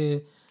cloth where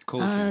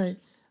coaching. All right,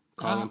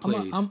 calling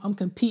plays. I'm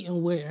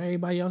competing with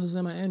everybody else is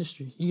in my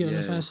industry. You get what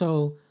I'm saying?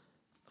 So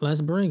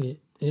let's bring it.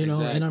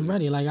 Exactly. And I'm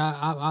ready. Like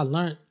I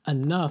learned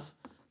enough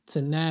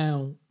to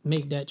now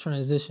make that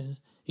transition.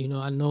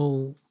 I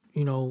know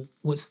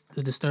what's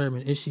the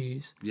disturbing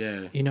issues.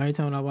 Yeah. Every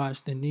time I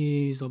watch the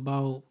news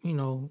about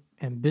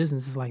and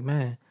business, it's like,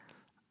 man,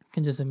 I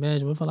can just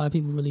imagine what if a lot of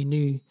people really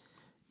knew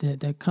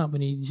that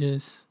company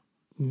just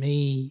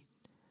made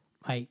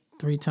like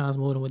 3 times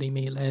more than what they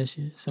made last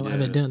year. So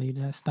evidently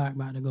that stock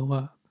about to go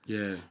up.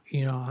 Yeah.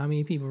 How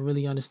many people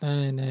really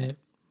understand that,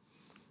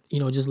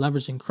 just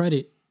leveraging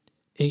credit,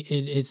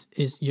 it's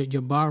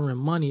you're borrowing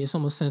money. It's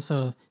almost sense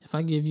of, if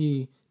I give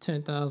you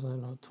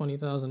 $10,000 or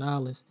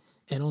 $20,000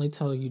 and only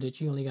tell you that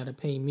you only got to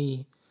pay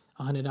me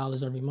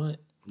 $100 every month.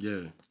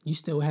 Yeah. You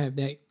still have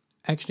that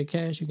extra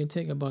cash. You can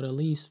take about at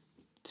least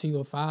 2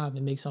 or 5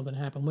 and make something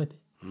happen with it.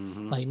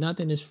 Mm-hmm. Like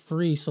nothing is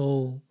free.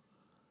 So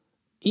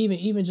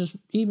even just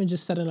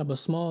setting up a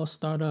small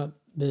startup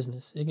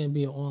business, it can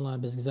be an online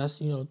business. That's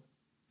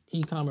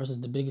e-commerce is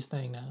the biggest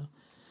thing now.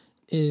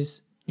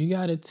 Is you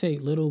got to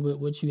take little bit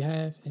what you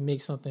have and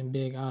make something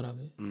big out of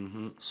it.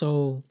 Mm-hmm.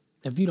 So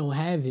if you don't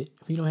have it,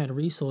 if you don't have the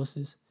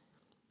resources,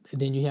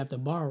 then you have to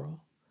borrow.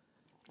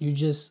 You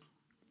just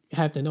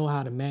have to know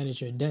how to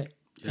manage your debt.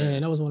 Yeah.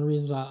 And that was one of the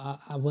reasons I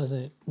I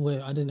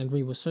didn't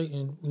agree with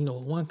certain,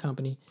 one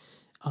company,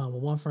 with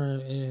one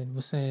firm, and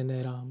was saying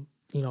that,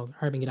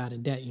 helping get out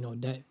of debt,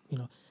 debt,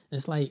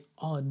 it's like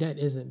all debt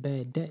isn't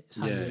bad debt. It's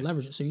how you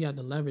leverage it. So you have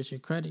to leverage your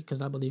credit,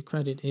 because I believe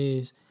credit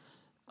is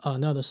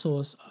another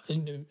source,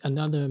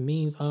 another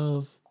means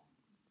of,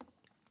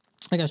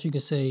 I guess you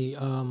could say,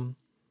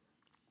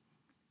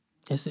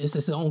 it's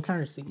its own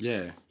currency.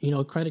 Yeah.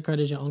 Credit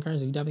is your own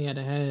currency. You definitely have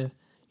to have,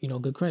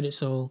 good credit.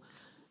 So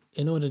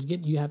in order to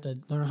you have to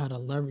learn how to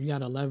leverage. You got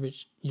to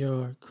leverage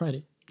your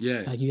credit.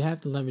 Yeah. Like you have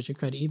to leverage your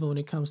credit, even when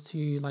it comes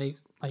to like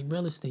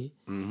real estate.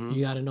 Mm-hmm.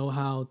 You got to know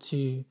how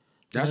to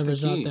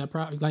leverage up that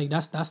property. Like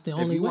that's the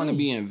only way. If you want to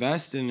be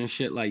investing and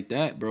shit like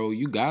that, bro,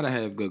 you gotta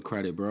have good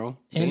credit, bro.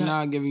 And they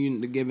not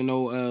giving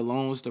no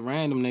loans to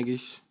random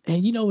niggas.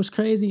 And what's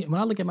crazy?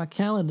 When I look at my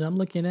calendar, I'm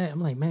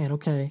like, man,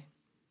 okay.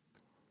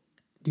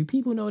 Do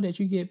people know that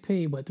you get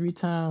paid 3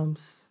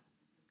 times?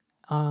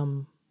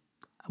 3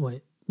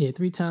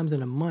 times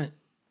in a month,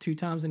 2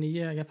 times in a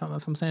year. If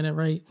I'm saying that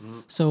right. Mm-hmm.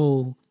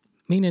 So,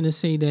 meaning to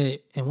say that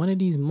in one of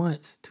these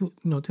months, two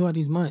of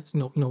these months,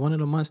 one of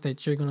the months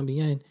that you're gonna be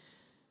in,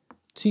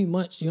 2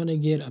 months you're gonna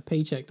get a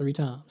paycheck 3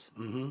 times.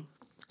 Mm-hmm.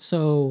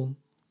 So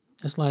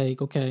it's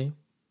like, okay,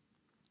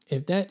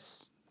 if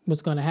that's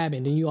what's gonna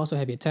happen, then you also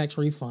have your tax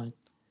refund,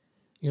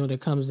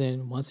 that comes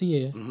in once a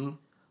year. Mm-hmm.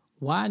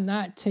 Why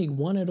not take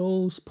one of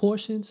those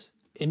portions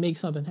and make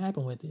something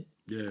happen with it?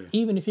 Yeah.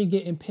 Even if you're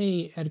getting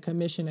paid at a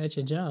commission at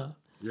your job.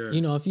 Yeah.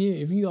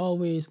 If you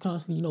always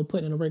constantly,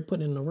 putting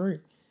in the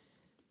work,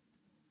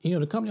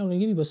 the company only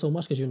give you but so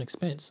much because you're an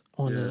expense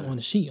on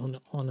the sheet,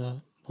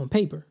 on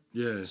paper.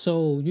 Yeah.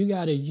 So you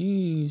gotta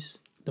use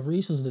the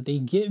resources that they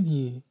give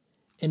you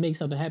and make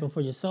something happen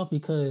for yourself,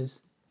 because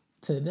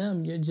to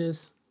them you're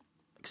just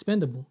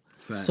expendable.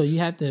 Facts. So you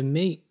have to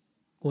make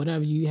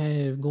whatever you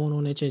have going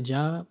on at your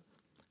job,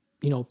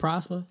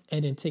 prosper,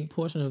 and then take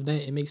portion of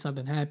that and make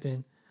something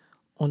happen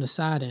on the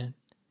side end.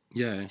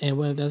 Yeah. And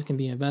whether that can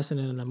be investing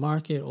in the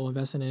market or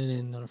investing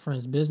in a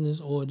friend's business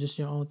or just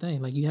your own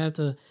thing. Like you have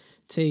to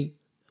take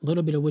a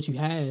little bit of what you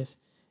have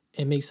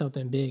and make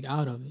something big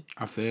out of it.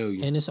 I feel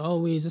you. And it's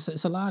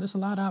a lot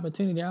of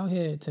opportunity out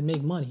here to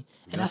make money.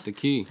 And that's the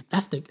key.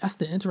 That's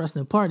the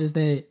interesting part, is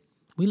that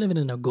we living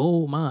in a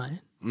gold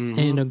mine.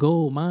 And the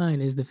gold mine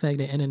is the fact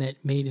that internet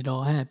made it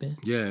all happen.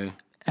 Yeah.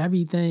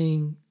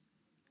 Everything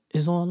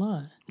is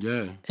online.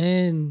 Yeah.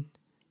 And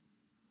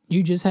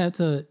you just have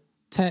to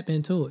tap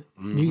into it.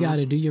 You got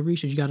to do your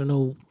research. You got to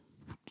know,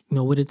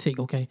 what it take.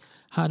 Okay,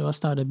 how do I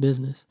start a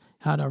business?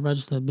 How do I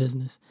register a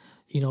business?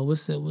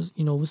 What's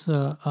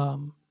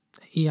the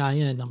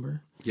EIN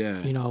number?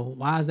 Yeah.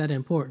 Why is that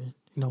important?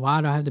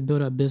 Why do I have to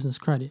build up business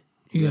credit?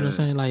 You know what I'm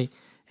saying? Like,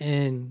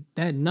 and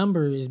that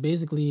number is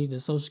basically the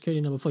social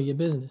security number for your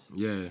business.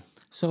 Yeah.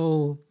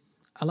 So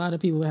a lot of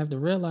people have to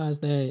realize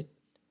that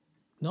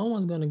no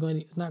one's going to go,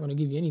 it's not going to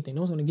give you anything.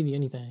 No one's going to give you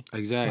anything.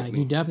 Exactly. Like,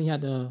 you definitely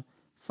have to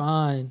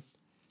find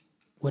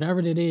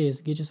whatever it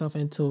is, get yourself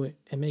into it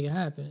and make it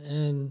happen.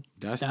 And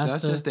that's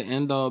just the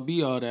end all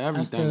be all to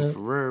everything, for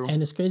real.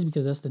 And it's crazy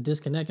because that's the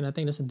disconnect. And I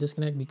think that's a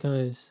disconnect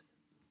because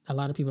a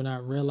lot of people are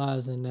not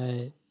realizing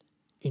that,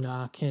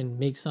 I can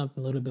make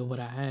something a little bit what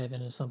I have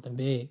and it's something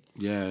big.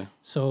 Yeah.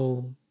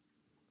 So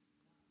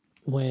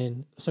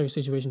when a certain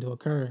situation to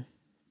occur,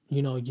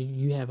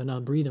 you have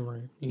enough breathing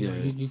room.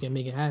 You can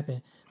make it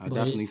happen. I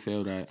definitely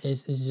feel that.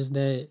 It's just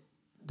that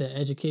the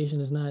education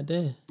is not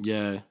there.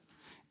 Yeah.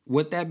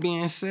 With that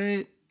being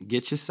said,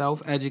 get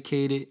yourself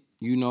educated.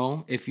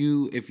 If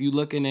you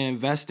looking to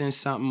invest in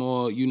something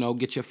or,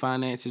 get your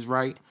finances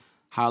right,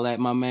 holla at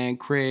my man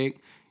Craig.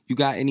 You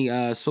got any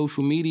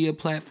social media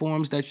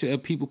platforms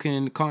that people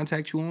can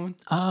contact you on?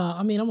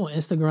 I'm on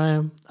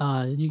Instagram.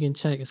 You can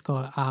check. It's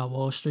called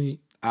iWall Street.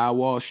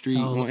 iWall Street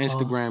on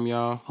Instagram,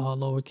 y'all. All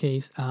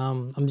lowercase.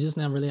 I'm just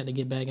now really had to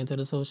get back into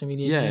the social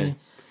media thing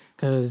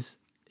because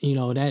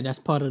that's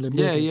part of the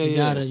business.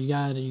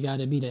 You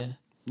gotta be there.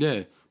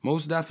 Yeah,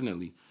 most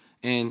definitely.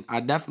 And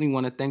I definitely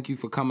want to thank you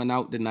for coming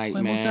out tonight,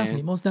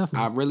 man. Most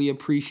definitely. I really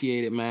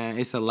appreciate it, man.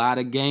 It's a lot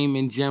of game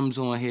and gems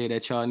on here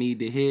that y'all need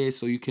to hear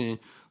so you can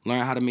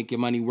learn how to make your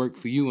money work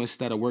for you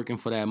instead of working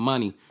for that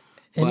money.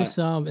 And it's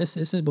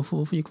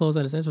before you close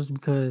out, it's interesting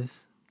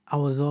because I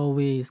was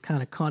always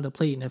kind of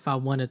contemplating if I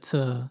wanted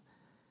to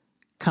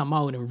come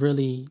out and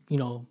really,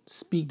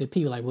 speak to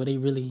people, like, will they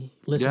really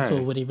listen to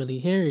it, will they really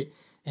hear it?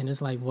 And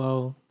it's like,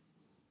 well,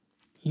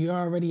 you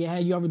already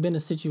been in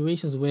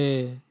situations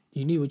where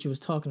you knew what you was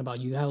talking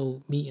about. You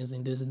held meetings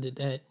and this and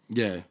that.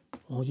 Yeah.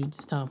 Won't you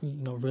just time for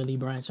really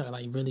branch out,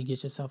 like really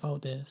get yourself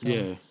out there?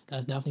 So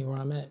that's definitely where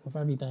I'm at with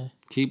everything.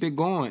 Keep it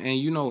going.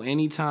 And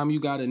anytime you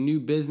got a new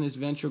business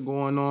venture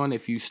going on,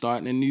 if you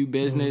starting a new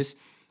business,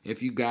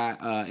 if you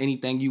got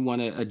anything you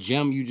want a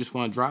gem you just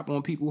want to drop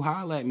on people,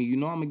 holler at me.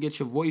 I'm gonna get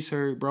your voice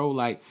heard, bro.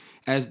 Like,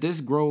 as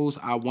this grows,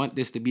 I want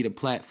this to be the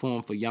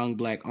platform for young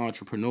black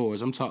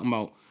entrepreneurs. I'm talking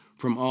about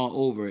from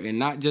all over, and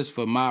not just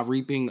for my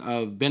reaping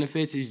of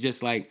benefits. It's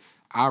just like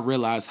I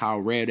realize how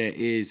rare that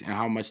is and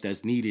how much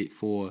that's needed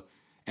for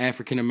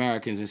African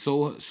Americans, and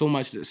so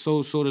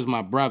does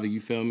my brother. You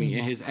feel me?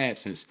 In his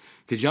absence,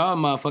 because y'all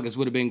motherfuckers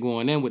would have been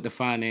going in with the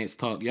finance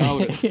talk. Y'all,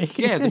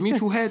 the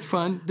mutual hedge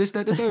fund, this,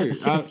 that, the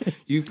third.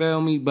 You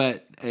feel me?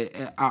 But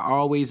I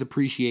always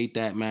appreciate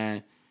that,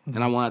 man.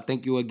 And I want to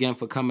thank you again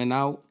for coming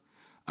out.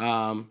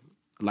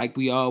 Like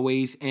we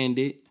always end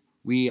it.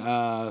 We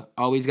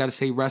always got to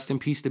say rest in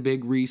peace to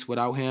Big Reese.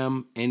 Without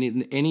him,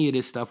 any of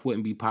this stuff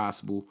wouldn't be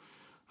possible.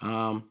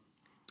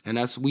 And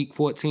that's week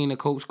 14 of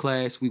Coach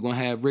Class. We're going to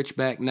have Rich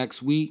back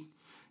next week.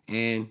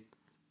 And,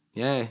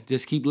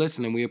 just keep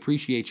listening. We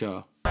appreciate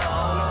y'all. They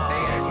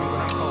ask me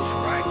what I'm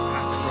coaching, right? I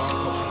said, bro, I'm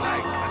coaching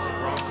life. I said,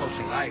 bro, I'm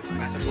coaching life.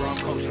 I said, bro, I'm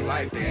coaching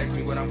life. They ask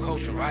me what I'm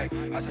coaching, right?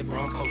 I said, bro,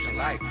 I'm coaching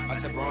life. I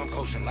said, bro, I'm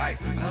coaching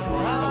life. I said, bro,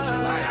 I'm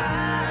coaching life.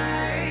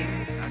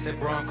 I said,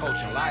 bro, I'm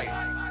coaching life.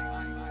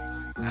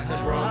 I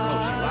said, bro, I'm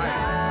coaching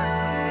life.